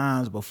 3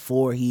 times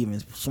before he even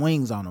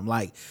swings on him,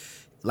 like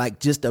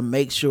just to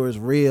make sure it's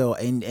real.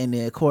 And then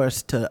of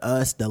course, to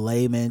us, the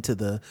layman, to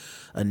the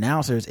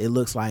announcers, it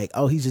looks like,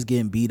 oh, he's just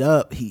getting beat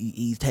up,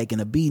 he's taking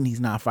a beating, he's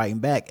not fighting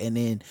back. And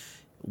then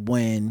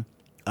when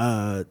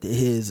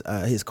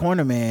his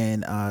corner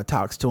man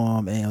talks to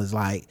him and was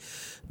like,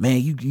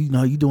 man, you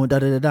know you doing da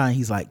da da da, and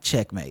he's like,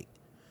 checkmate.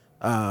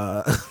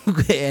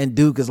 And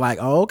Duke is like,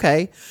 oh,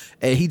 okay.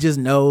 And he just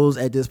knows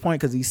at this point,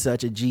 because he's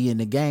such a G in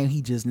the game,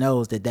 he just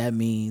knows that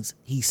means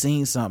he's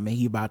seen something and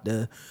he about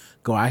to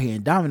go out here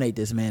and dominate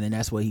this man, and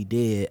that's what he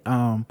did.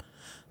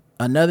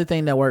 Another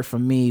thing that worked for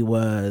me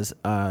was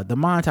the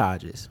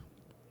montages.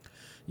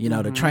 You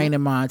know, the training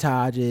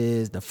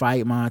montages, the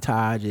fight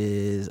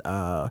montages,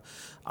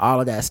 all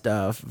of that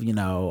stuff. You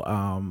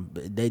know,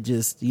 they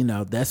just, you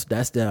know, that's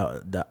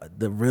the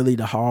really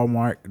the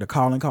hallmark, the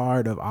calling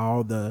card of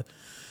all the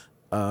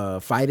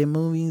fighting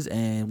movies.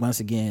 And once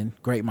again,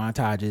 great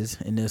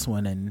montages in this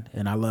one,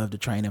 and I love the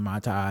training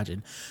montage,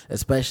 and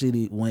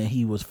especially when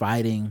he was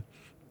fighting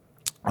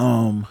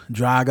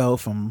Drago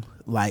from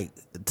like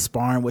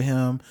sparring with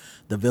him,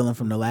 the villain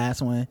from the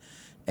last one.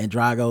 And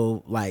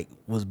Drago like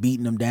was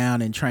beating him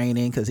down in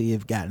training because he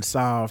had gotten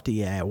soft.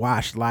 He had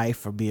watched life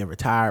for being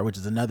retired, which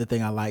is another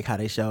thing I like, how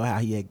they show how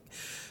he had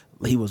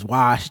he was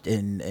washed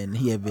and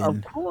he had Of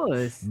been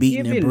course,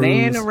 beaten he'd and been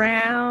laying bruised.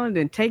 around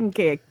and taking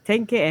care,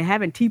 and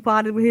having tea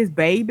parties with his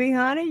baby,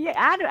 honey. Yeah,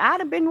 I'd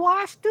have been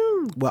washed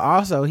too. But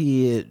also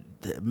he had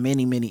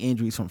many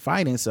injuries from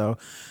fighting, so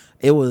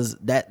it was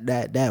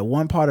that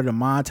one part of the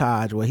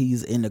montage where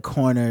he's in the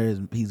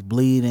corner, he's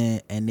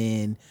bleeding, and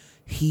then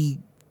he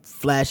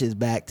flashes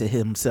back to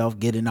himself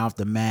getting off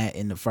the mat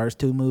in the first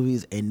two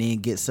movies, and then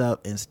gets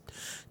up and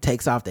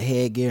takes off the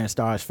headgear and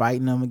starts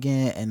fighting them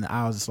again. And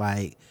I was just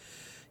like,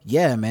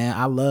 yeah, man,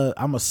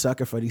 I'm a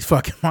sucker for these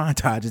fucking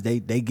montages.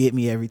 They get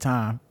me every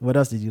time. What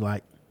else did you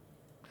like?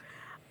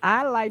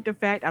 I like the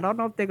fact, I don't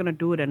know if they're gonna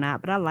do it or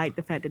not, but I like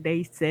the fact that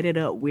they set it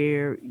up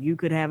where you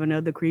could have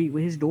another Creed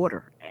with his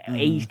daughter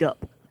aged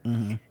up.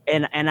 And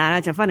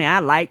that's funny. I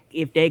like,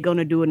 if they're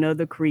gonna do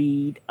another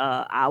Creed,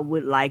 I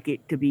would like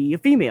it to be a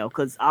female,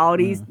 because all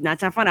these, not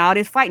trying funny, all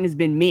this fighting has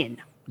been men.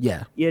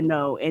 Yeah.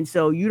 And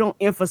so you don't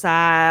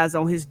emphasize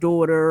on his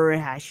daughter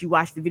and how she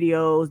watched the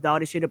videos, all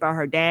this shit about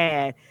her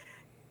dad.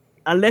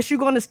 Unless you're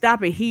going to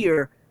stop it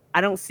here,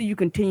 I don't see you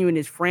continuing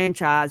this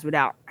franchise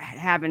without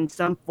having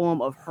some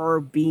form of her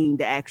being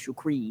the actual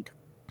Creed.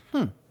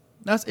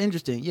 That's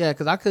interesting. Yeah,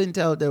 because I couldn't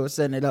tell if they were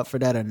setting it up for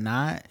that or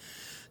not.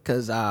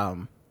 Because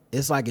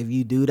it's like, if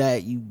you do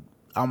that, you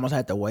almost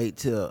have to wait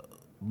till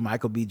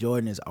Michael B.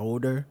 Jordan is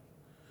older,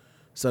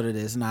 so that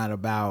it's not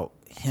about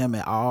him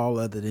at all,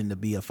 other than to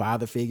be a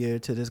father figure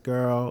to this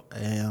girl.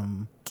 Yeah,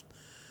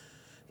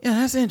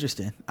 that's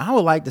interesting. I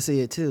would like to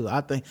see it too.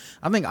 I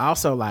think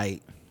also,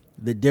 like,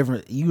 the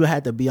different, you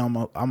had to be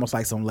almost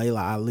like some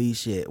Layla Ali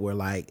shit, where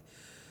like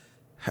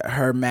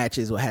her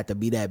matches would have to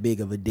be that big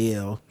of a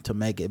deal to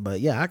make it. But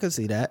yeah, I could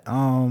see that.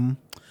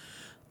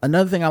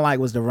 Another thing I like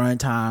was the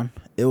runtime.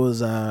 It was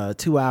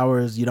 2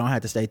 hours. You don't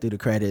have to stay through the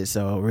credits,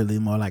 so really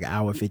more like an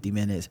hour 50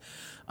 minutes.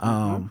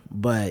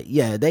 But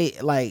yeah, they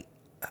like,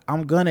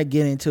 I'm gonna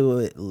get into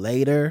it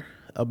later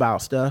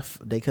about stuff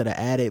they could have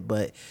added,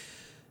 but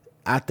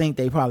I think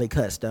they probably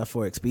cut stuff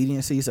for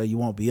expediency, so you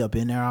won't be up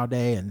in there all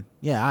day. And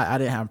yeah, I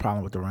didn't have a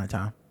problem with the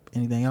runtime.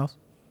 Anything else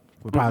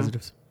with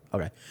positives?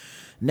 Okay.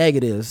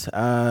 Negatives.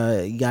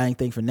 You got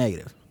anything for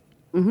negative?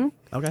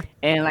 Okay.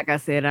 And like I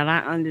said, and I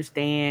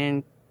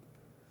understand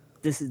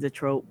this is the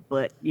trope,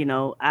 but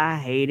I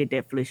hated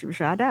that Felicia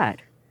Rashad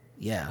died.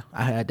 Yeah,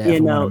 I had that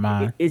for one of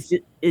mine. It's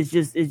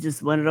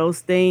just one of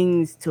those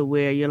things to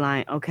where you're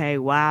like, okay,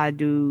 why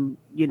do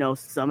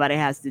somebody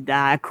has to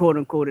die, quote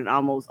unquote, in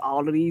almost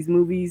all of these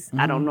movies?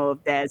 I don't know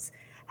if that's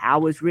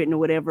how it's written or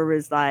whatever.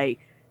 It's like,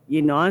 I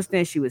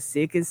understand she was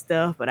sick and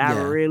stuff, but I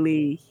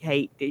really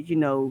hate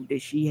that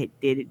that she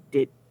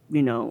did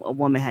a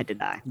woman had to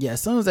die. Yeah,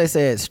 as soon as they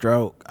said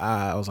stroke,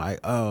 I was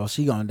like, oh,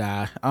 she gonna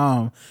die.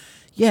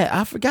 Yeah,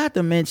 I forgot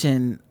to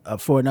mention,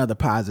 for another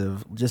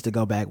positive, just to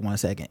go back 1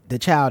 second, the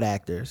child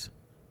actors,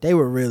 they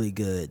were really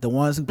good. The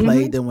ones who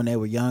played them when they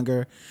were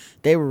younger,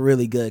 they were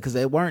really good, because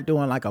they weren't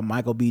doing like a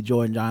Michael B.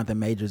 Jordan, Jonathan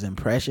Majors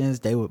impressions.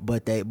 They were,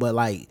 but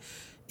like,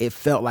 it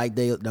felt like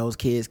those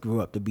kids grew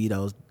up to be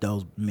those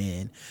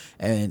men.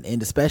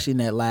 And especially in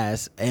that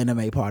last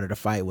anime part of the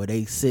fight, where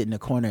they sit in the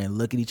corner and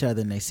look at each other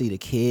and they see the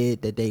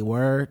kid that they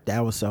were,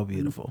 that was so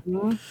beautiful.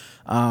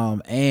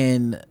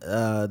 And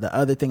the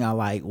other thing I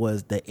liked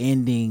was the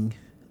ending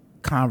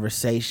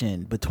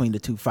conversation between the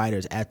two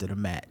fighters after the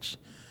match,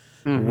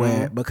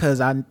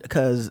 because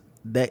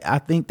I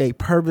think they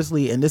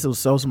purposely, and this was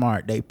so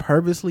smart, they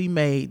purposely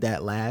made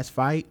that last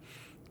fight,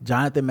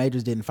 Jonathan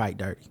Majors didn't fight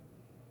dirty.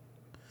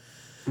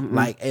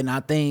 Like, and I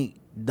think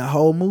the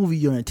whole movie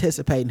you're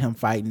anticipating him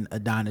fighting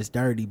Adonis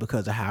dirty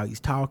because of how he's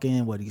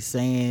talking, what he's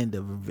saying,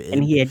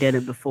 and he had done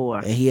it before,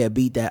 and he had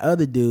beat that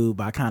other dude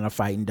by kind of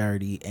fighting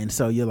dirty, and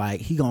so you're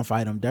like, he gonna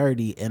fight him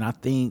dirty. And I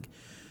think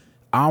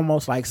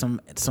almost like some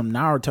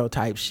Naruto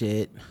type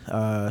shit.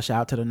 Shout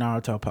out to the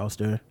Naruto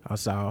poster I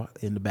saw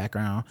in the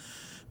background,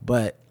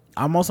 but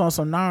almost on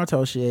some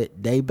Naruto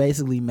shit, they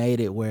basically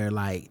made it where,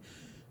 like,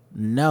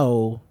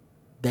 no,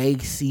 they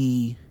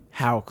see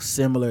how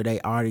similar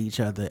they are to each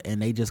other,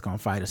 and they just gonna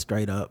fight a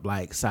straight up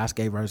like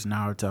Sasuke versus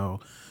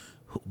Naruto,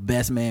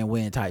 best man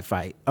win type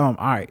fight. All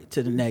right,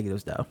 to the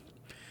negatives though.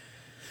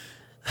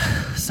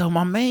 So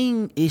my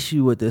main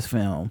issue with this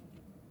film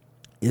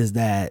is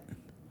that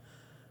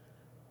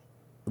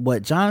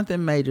what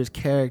Jonathan Majors'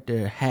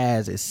 character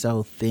has is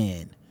so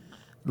thin.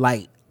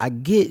 Like, I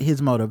get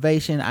his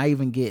motivation. I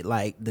even get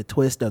like the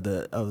twist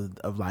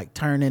of like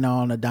turning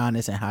on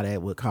Adonis and how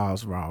that would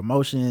cause raw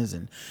emotions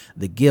and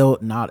the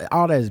guilt and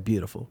all that is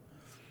beautiful.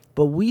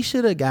 But we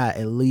should have got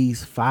at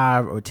least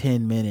 5 or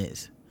 10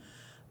 minutes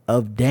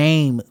of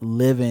Dame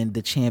living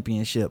the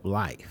championship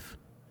life.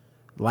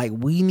 Like,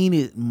 we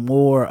needed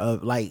more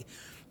of, like,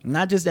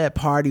 not just that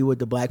party with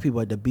the black people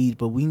at the beach,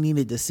 but we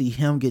needed to see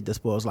him get the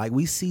spoils. Like,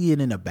 we see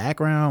it in the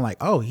background, like,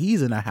 oh,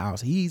 he's in the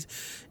house.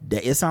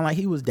 It sounded like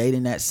he was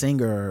dating that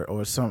singer,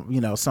 or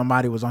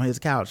somebody was on his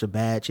couch. A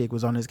bad chick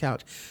was on his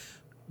couch.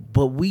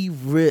 But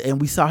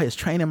and we saw his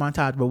training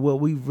montage. But what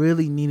we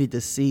really needed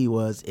to see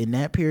was, in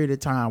that period of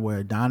time where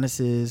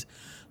Adonis's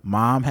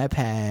mom had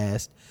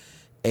passed,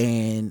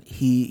 and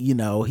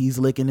he's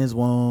licking his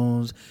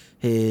wounds,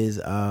 his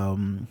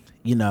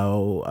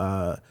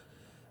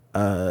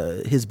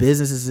his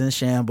business is in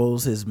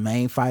shambles. His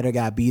main fighter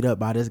got beat up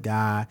by this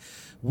guy.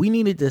 We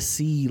needed to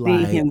see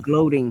Seeing him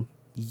gloating.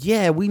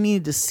 Yeah, we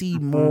needed to see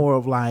more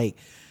of like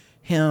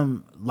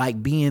him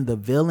like being the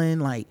villain.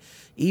 Like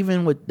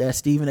even with that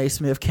Stephen A.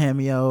 Smith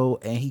cameo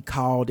and he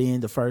called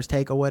in the first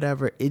take or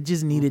whatever, it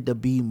just needed to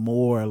be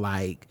more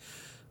like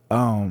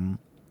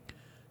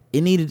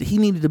he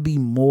needed to be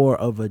more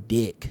of a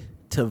dick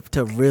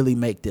to really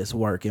make this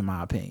work, in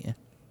my opinion.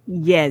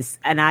 Yes,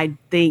 and I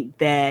think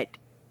that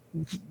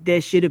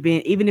there should have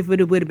been, even if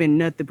it would have been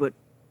nothing but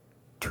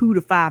 2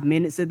 to 5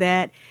 minutes of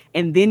that,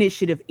 and then it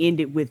should have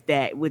ended with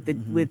that, with the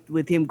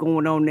with him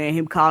going on there,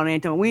 him calling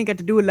Anton, we ain't got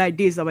to do it like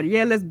this. Somebody,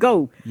 yeah, let's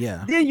go.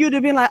 Yeah. Then you'd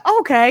have been like,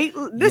 okay,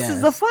 this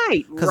is a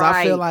fight. Because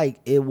I feel like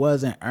it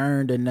wasn't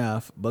earned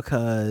enough,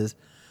 because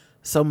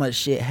so much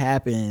shit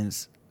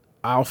happens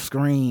off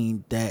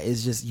screen that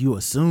it's just, you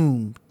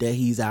assume that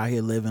he's out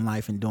here living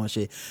life and doing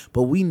shit.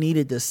 But we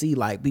needed to see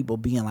like people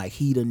being like,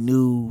 he the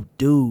new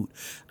dude.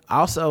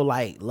 Also,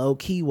 like low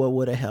key, what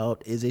would have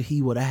helped is if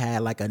he would have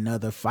had like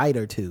another fight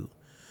or two.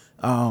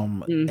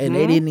 And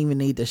they didn't even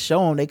need to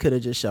show him. They could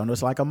have just shown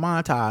us like a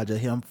montage of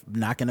him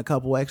knocking a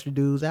couple extra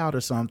dudes out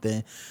or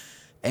something.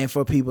 And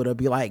for people to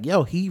be like,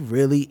 yo, he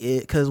really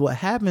is. Because what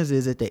happens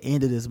is at the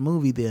end of this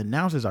movie, the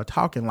announcers are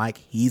talking like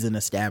he's an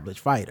established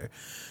fighter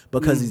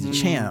because he's a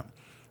champ.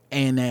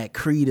 And that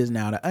Creed is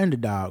now the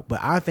underdog. But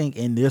I think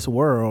in this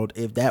world,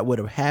 if that would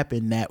have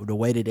happened the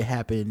way that it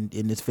happened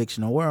in this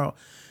fictional world,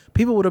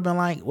 people would have been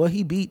like, well,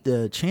 he beat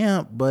the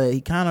champ, but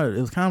it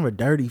was kind of a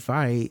dirty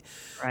fight.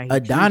 Right.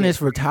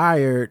 Adonis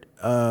retired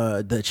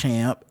the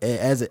champ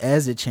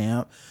as a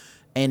champ,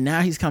 and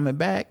now he's coming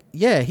back.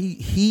 Yeah,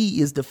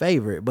 he is the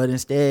favorite, but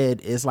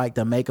instead it's like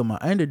to make him an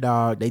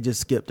underdog, they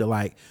just skip to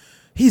like,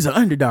 he's an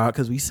underdog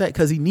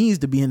because he needs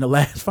to be in the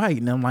last fight.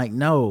 And I'm like,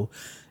 no,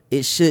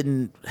 it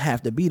shouldn't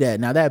have to be that.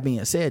 Now, that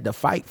being said, the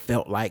fight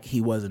felt like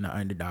he wasn't an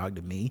underdog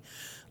to me.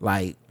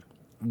 Like,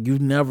 you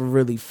never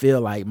really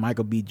feel like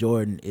Michael B.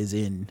 Jordan is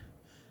in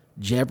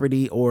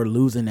jeopardy or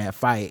losing that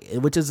fight,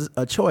 which is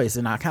a choice,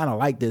 and I kind of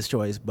like this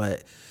choice,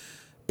 but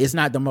it's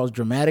not the most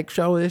dramatic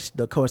choice.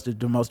 Of course,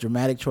 the most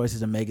dramatic choice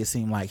is to make it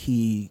seem like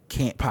he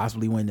can't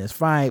possibly win this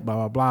fight, blah,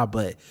 blah, blah,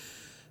 but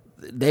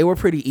they were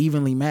pretty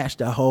evenly matched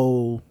the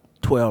whole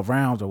 12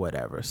 rounds or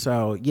whatever.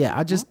 So, yeah,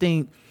 I just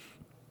think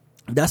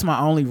that's my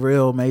only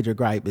real major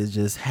gripe, is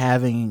just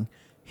having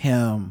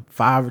him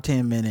 5 or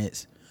 10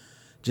 minutes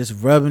just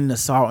rubbing the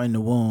salt in the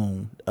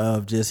wound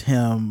of just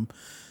him,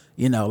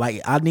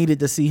 like I needed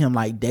to see him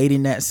like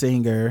dating that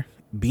singer,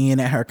 being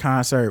at her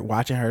concert,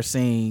 watching her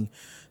sing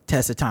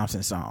Tessa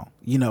Thompson's song,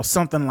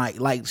 something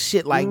like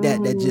shit like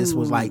that just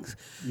was like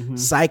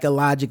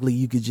psychologically,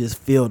 you could just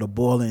feel the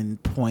boiling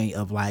point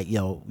of like,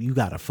 yo, you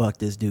gotta fuck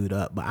this dude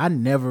up. But I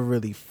never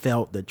really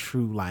felt the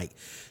true like,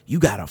 you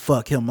gotta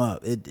fuck him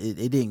up. It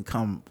didn't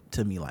come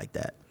to me like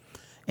that.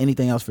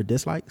 Anything else for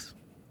dislikes?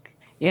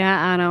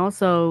 Yeah, and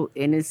also,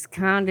 and it's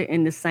kind of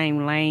in the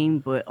same lane,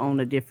 but on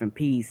a different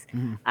piece.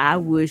 I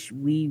wish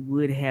we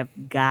would have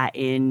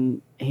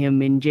gotten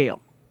him in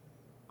jail.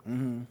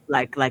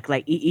 Like,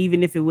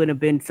 even if it would have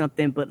been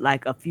something, but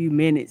like a few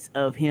minutes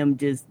of him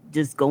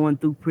just going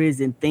through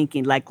prison,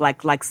 thinking like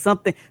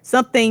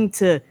something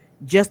to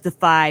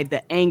justify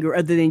the anger,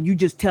 other than you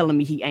just telling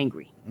me he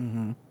angry.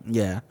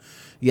 Yeah,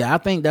 I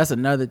think that's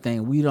another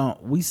thing.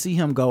 We see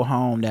him go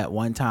home that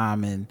one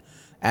time, and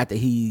after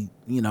he,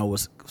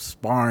 was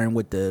sparring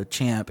with the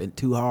champ and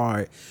Too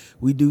Hard,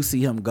 we do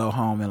see him go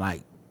home and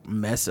like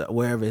mess up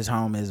wherever his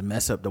home is,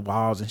 mess up the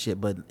walls and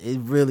shit. But it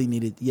really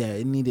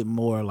needed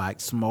more like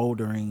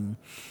smoldering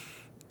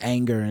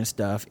anger and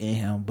stuff in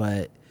him.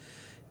 But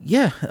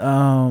yeah,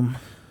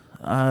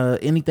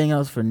 anything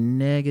else for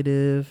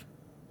negative?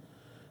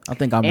 I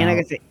think I'm out. Like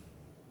I said,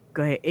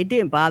 go ahead. It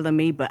didn't bother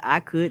me, but I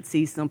could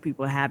see some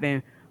people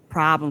having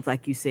problems,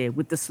 like you said,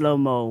 with the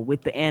slow-mo,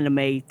 with the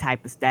anime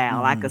type of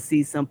style. I could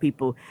see some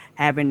people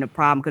having the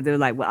problem because they're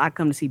like, well, I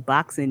come to see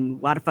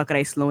boxing. Why the fuck are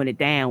they slowing it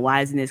down?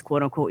 Why isn't this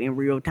quote unquote in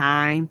real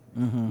time?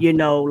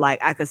 Like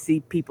I could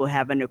see people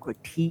having a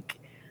critique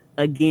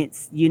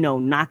against,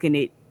 knocking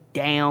it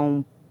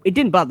down. It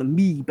didn't bother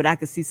me, but I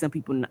could see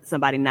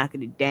somebody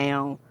knocking it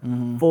down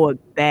for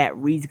that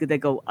reason, because they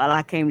go, oh,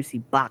 I came to see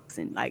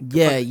boxing. Like,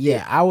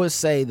 yeah, I would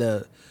say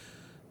the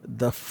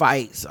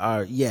fights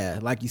are,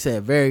 like you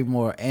said, very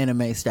more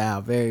anime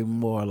style, very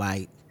more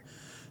like,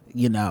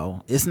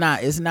 it's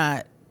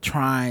not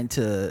trying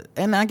to,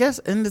 and I guess,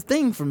 and the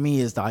thing for me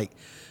is like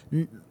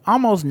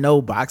almost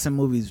no boxing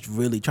movies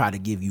really try to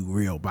give you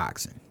real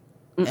boxing.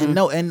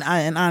 And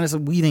honestly,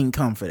 we didn't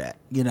come for that.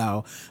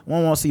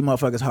 One won't see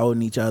motherfuckers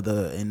holding each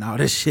other and all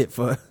this shit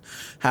for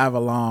however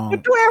long. For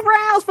 12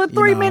 rounds, for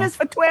 3 minutes,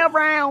 for 12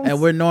 rounds. And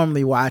we're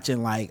normally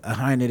watching like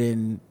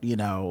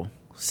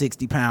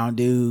 160-pound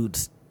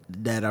dudes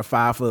that are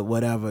 5 foot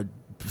whatever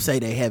say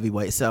they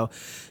heavyweight. So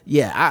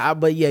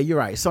but you're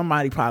right,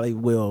 somebody probably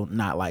will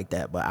not like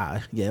that,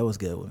 but it was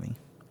good with me.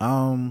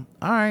 All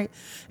right,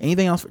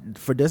 anything else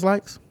for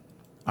dislikes?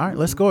 All right,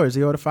 let's score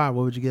 0 to 5.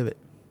 What would you give it?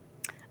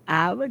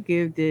 I would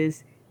give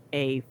this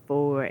a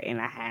 4.5.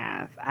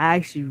 I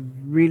actually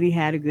really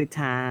had a good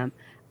time.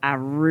 I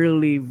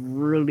really,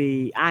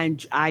 really, I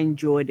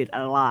enjoyed it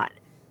a lot.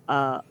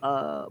 Uh,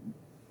 uh,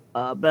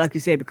 but like you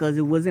said, because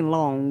it wasn't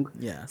long,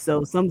 Yeah.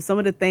 so some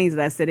of the things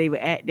that I said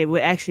they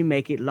would actually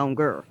make it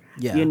longer.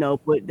 Yeah.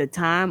 But the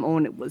time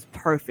on it was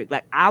perfect.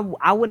 Like I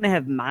wouldn't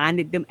have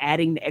minded them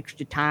adding the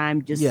extra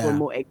time just for Yeah.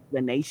 more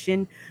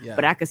explanation,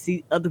 but Yeah. I could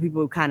see other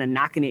people kind of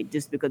knocking it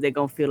just because they're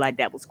gonna feel like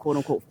that was quote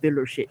unquote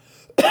filler shit.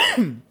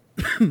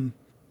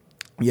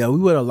 Yeah, we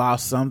would have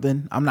lost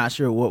something. I'm not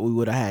sure what we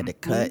would have had to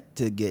Mhm. cut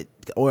to get,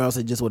 or else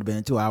it just would have been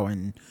a 2 hour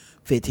and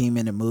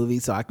 15-minute movie.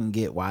 So I can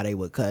get why they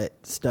would cut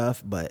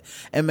stuff, but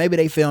and maybe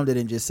they filmed it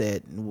and just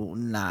said, well,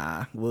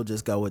 nah, we'll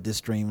just go with this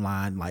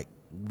streamline. Like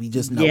we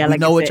just know, Yeah, we like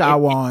I know what said, y'all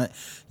want.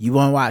 You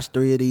want to watch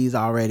 3 of these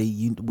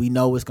already. We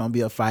know it's gonna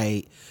be a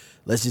fight.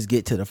 Let's just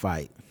get to the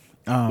fight.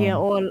 yeah,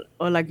 or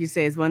like you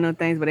said, it's one of the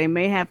things where they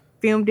may have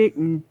filmed it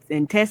and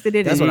tested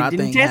it That's and what it I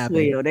didn't think test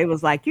happened. well. They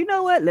was like, you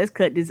know what? Let's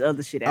cut this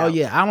other shit Oh out.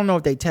 yeah, I don't know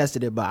if they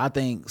tested it, but I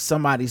think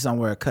somebody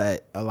somewhere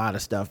cut a lot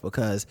of stuff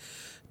because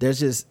there's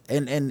just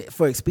and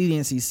for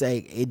expediency's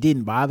sake, it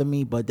didn't bother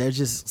me, but there's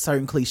just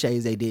certain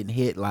cliches they didn't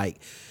hit.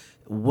 Like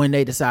when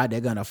they decide they're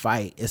gonna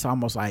fight, it's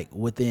almost like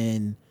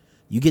within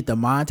you get the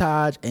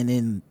montage and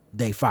then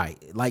they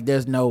fight. Like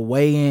there's no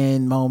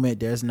weigh-in moment,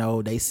 there's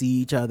no they see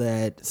each other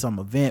at some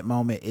event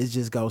moment. It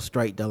just goes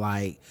straight to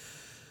like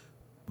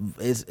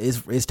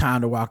it's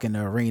time to walk in the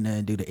arena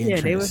and do the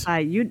Yeah, they was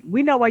entrance. like,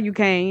 we know why you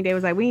came. They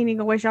was like, we ain't even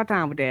gonna waste your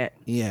time with that.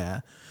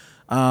 Yeah.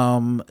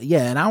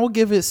 Yeah, and I will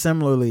give it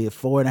similarly a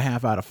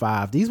 4.5 out of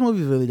 5. These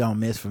movies really don't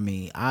miss for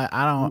me. I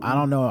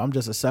don't know. I'm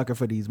just a sucker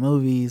for these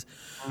movies.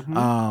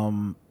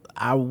 Mm-hmm.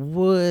 I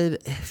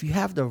would, if you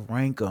have to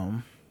rank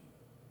them,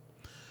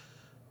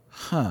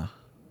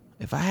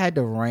 if I had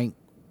to rank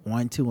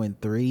 1, 2, and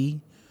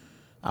 3,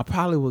 I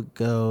probably would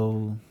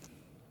go.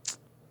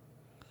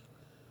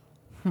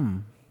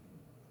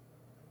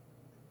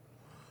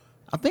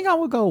 I think I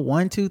would go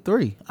 1, 2,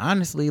 3.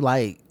 Honestly,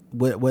 like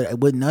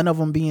with none of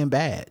them being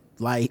bad.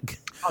 Like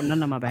Oh,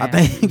 none of my I bad.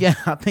 think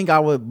I think I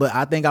would, but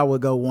I think I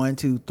would go 1,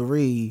 2,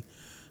 3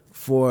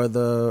 for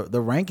the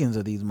rankings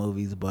of these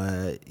movies.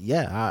 But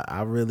yeah,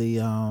 I really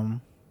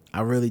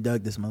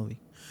dug this movie.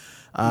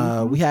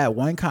 Mm-hmm. We had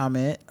one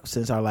comment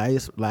since our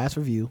last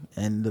review,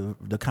 and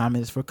the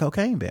comment is for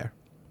Cocaine Bear.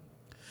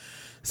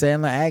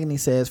 Sandler Agony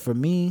says, "For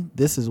me,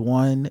 this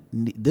one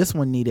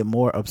needed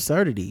more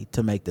absurdity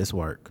to make this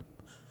work.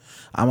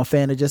 I'm a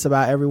fan of just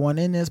about everyone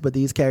in this, but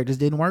these characters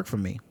didn't work for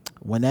me.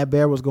 When that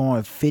bear was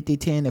going 50,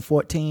 10, and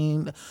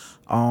 14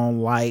 on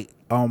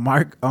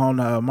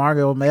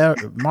Margot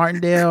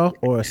Martindale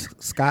or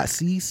Scott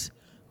Cease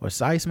or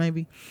Sice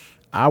maybe,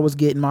 I was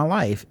getting my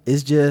life.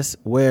 It's just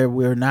where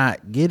we're not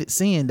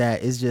seeing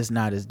that, it's just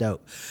not as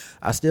dope.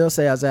 I still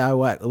say Isaiah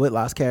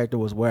Whitlock's character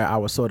was where I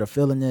was sort of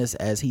feeling this,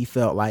 as he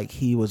felt like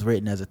he was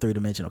written as a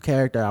three-dimensional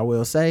character. I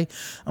will say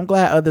I'm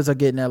glad others are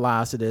getting their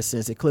lives to this,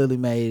 since it clearly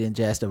made in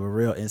jest of a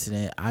real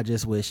incident. I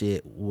just wish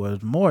it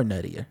was more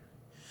nuttier."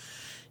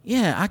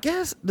 Yeah, I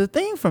guess the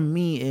thing for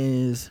me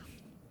is,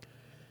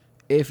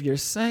 if you're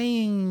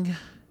saying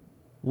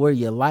where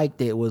you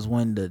liked it was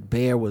when the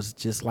bear was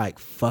just like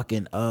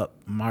fucking up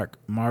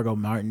Margot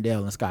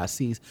Martindale and Scott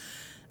Cease,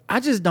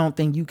 I just don't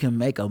think you can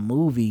make a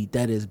movie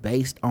that is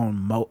based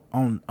on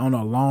on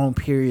a long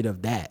period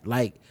of that.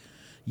 Like,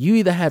 you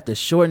either have to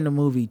shorten the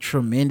movie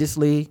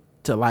tremendously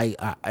to like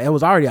it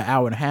was already an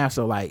hour and a half,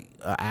 so like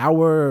an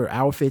hour or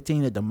hour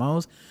 15 at the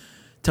most,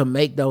 to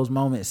make those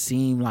moments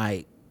seem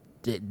like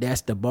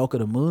that's the bulk of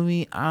the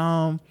movie.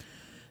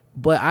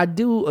 But I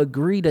do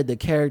agree that the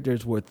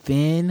characters were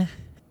thin,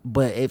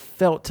 but it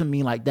felt to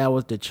me like that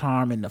was the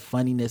charm and the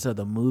funniness of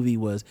the movie,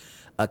 was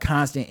a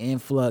constant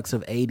influx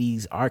of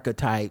 80s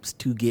archetypes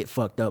to get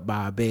fucked up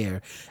by a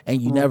bear,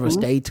 and you never Mm-hmm.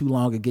 stay too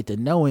long and get to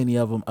know any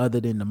of them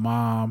other than the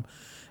mom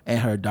and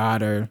her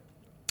daughter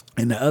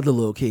and the other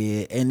little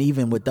kid. And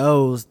even with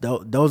those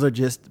are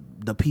just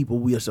the people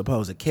we are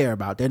supposed to care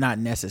about. They're not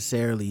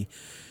necessarily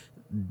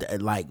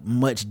like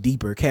much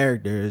deeper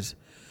characters.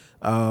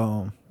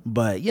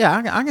 But yeah,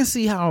 I can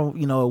see how,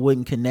 it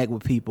wouldn't connect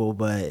with people,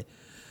 but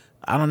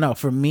I don't know.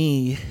 For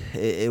me,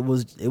 it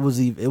was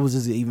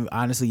just even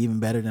honestly even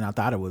better than I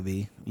thought it would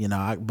be.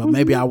 But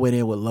maybe I went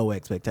in with low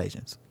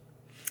expectations.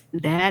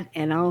 That,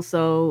 and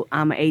also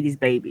I'm an 80s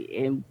baby,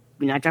 and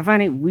not trying to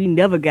find it, we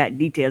never got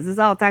details. There's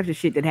all types of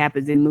shit that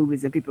happens in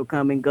movies, and people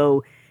come and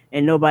go,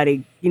 and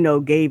nobody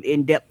gave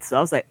in depth. So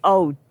I was like,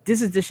 oh,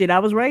 this is the shit I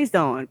was raised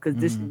on, because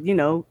this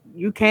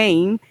you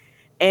came,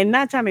 and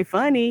not trying to be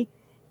funny.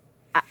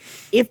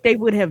 If they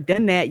would have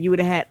done that, you would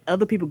have had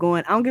other people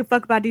going, I don't give a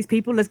fuck about these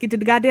people, let's get to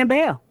the goddamn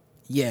bell.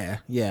 Yeah,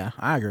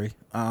 I agree.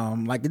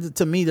 Like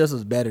to me, this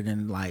was better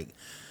than like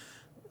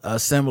a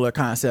similar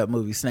concept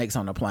movie, Snakes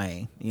on a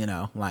Plane.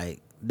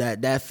 Like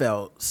that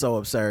felt so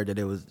absurd that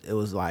it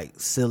was like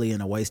silly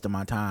and a waste of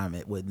my time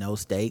with no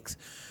stakes.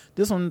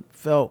 This one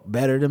felt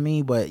better to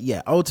me, but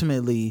yeah,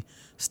 ultimately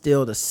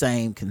still the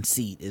same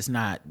conceit. It's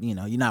not,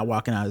 you're not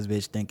walking out of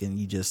this bitch thinking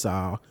you just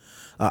saw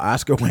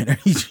Oscar winner.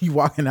 He's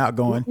walking out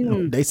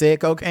going, they said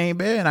Cocaine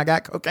Bear, and I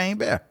got Cocaine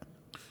Bear.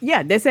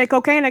 Yeah, they said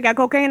cocaine. I got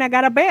cocaine. I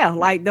got a bear.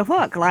 Like the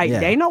fuck. Like Yeah.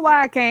 they know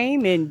why I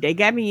came, and they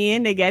got me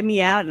in. They got me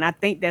out, and I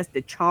think that's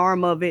the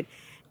charm of it.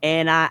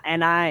 And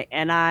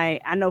I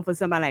know for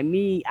somebody like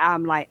me,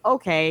 I'm like,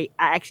 okay,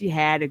 I actually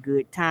had a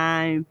good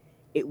time.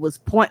 It was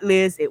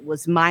pointless. It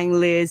was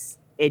mindless.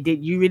 It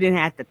did. You really didn't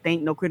have to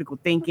think, no critical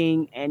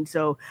thinking. And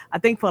so I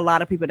think for a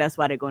lot of people, that's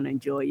why they're going to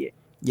enjoy it.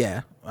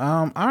 Yeah.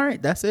 All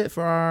right. That's it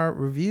for our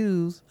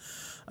reviews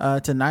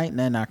tonight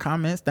and our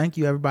comments. Thank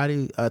you,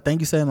 everybody.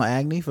 Thank you, Selma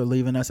Agnew, for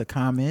leaving us a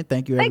comment.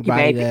 Thank you,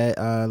 everybody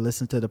that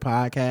listened to the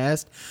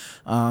podcast,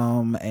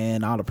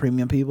 and all the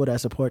premium people that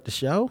support the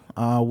show.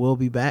 We'll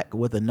be back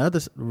with another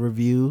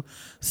review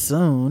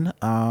soon,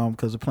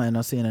 because we're planning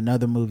on seeing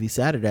another movie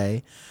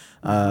Saturday.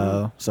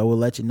 So we'll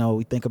let you know what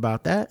we think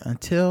about that.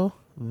 Until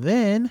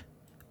then,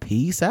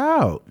 peace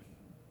out.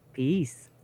 Peace.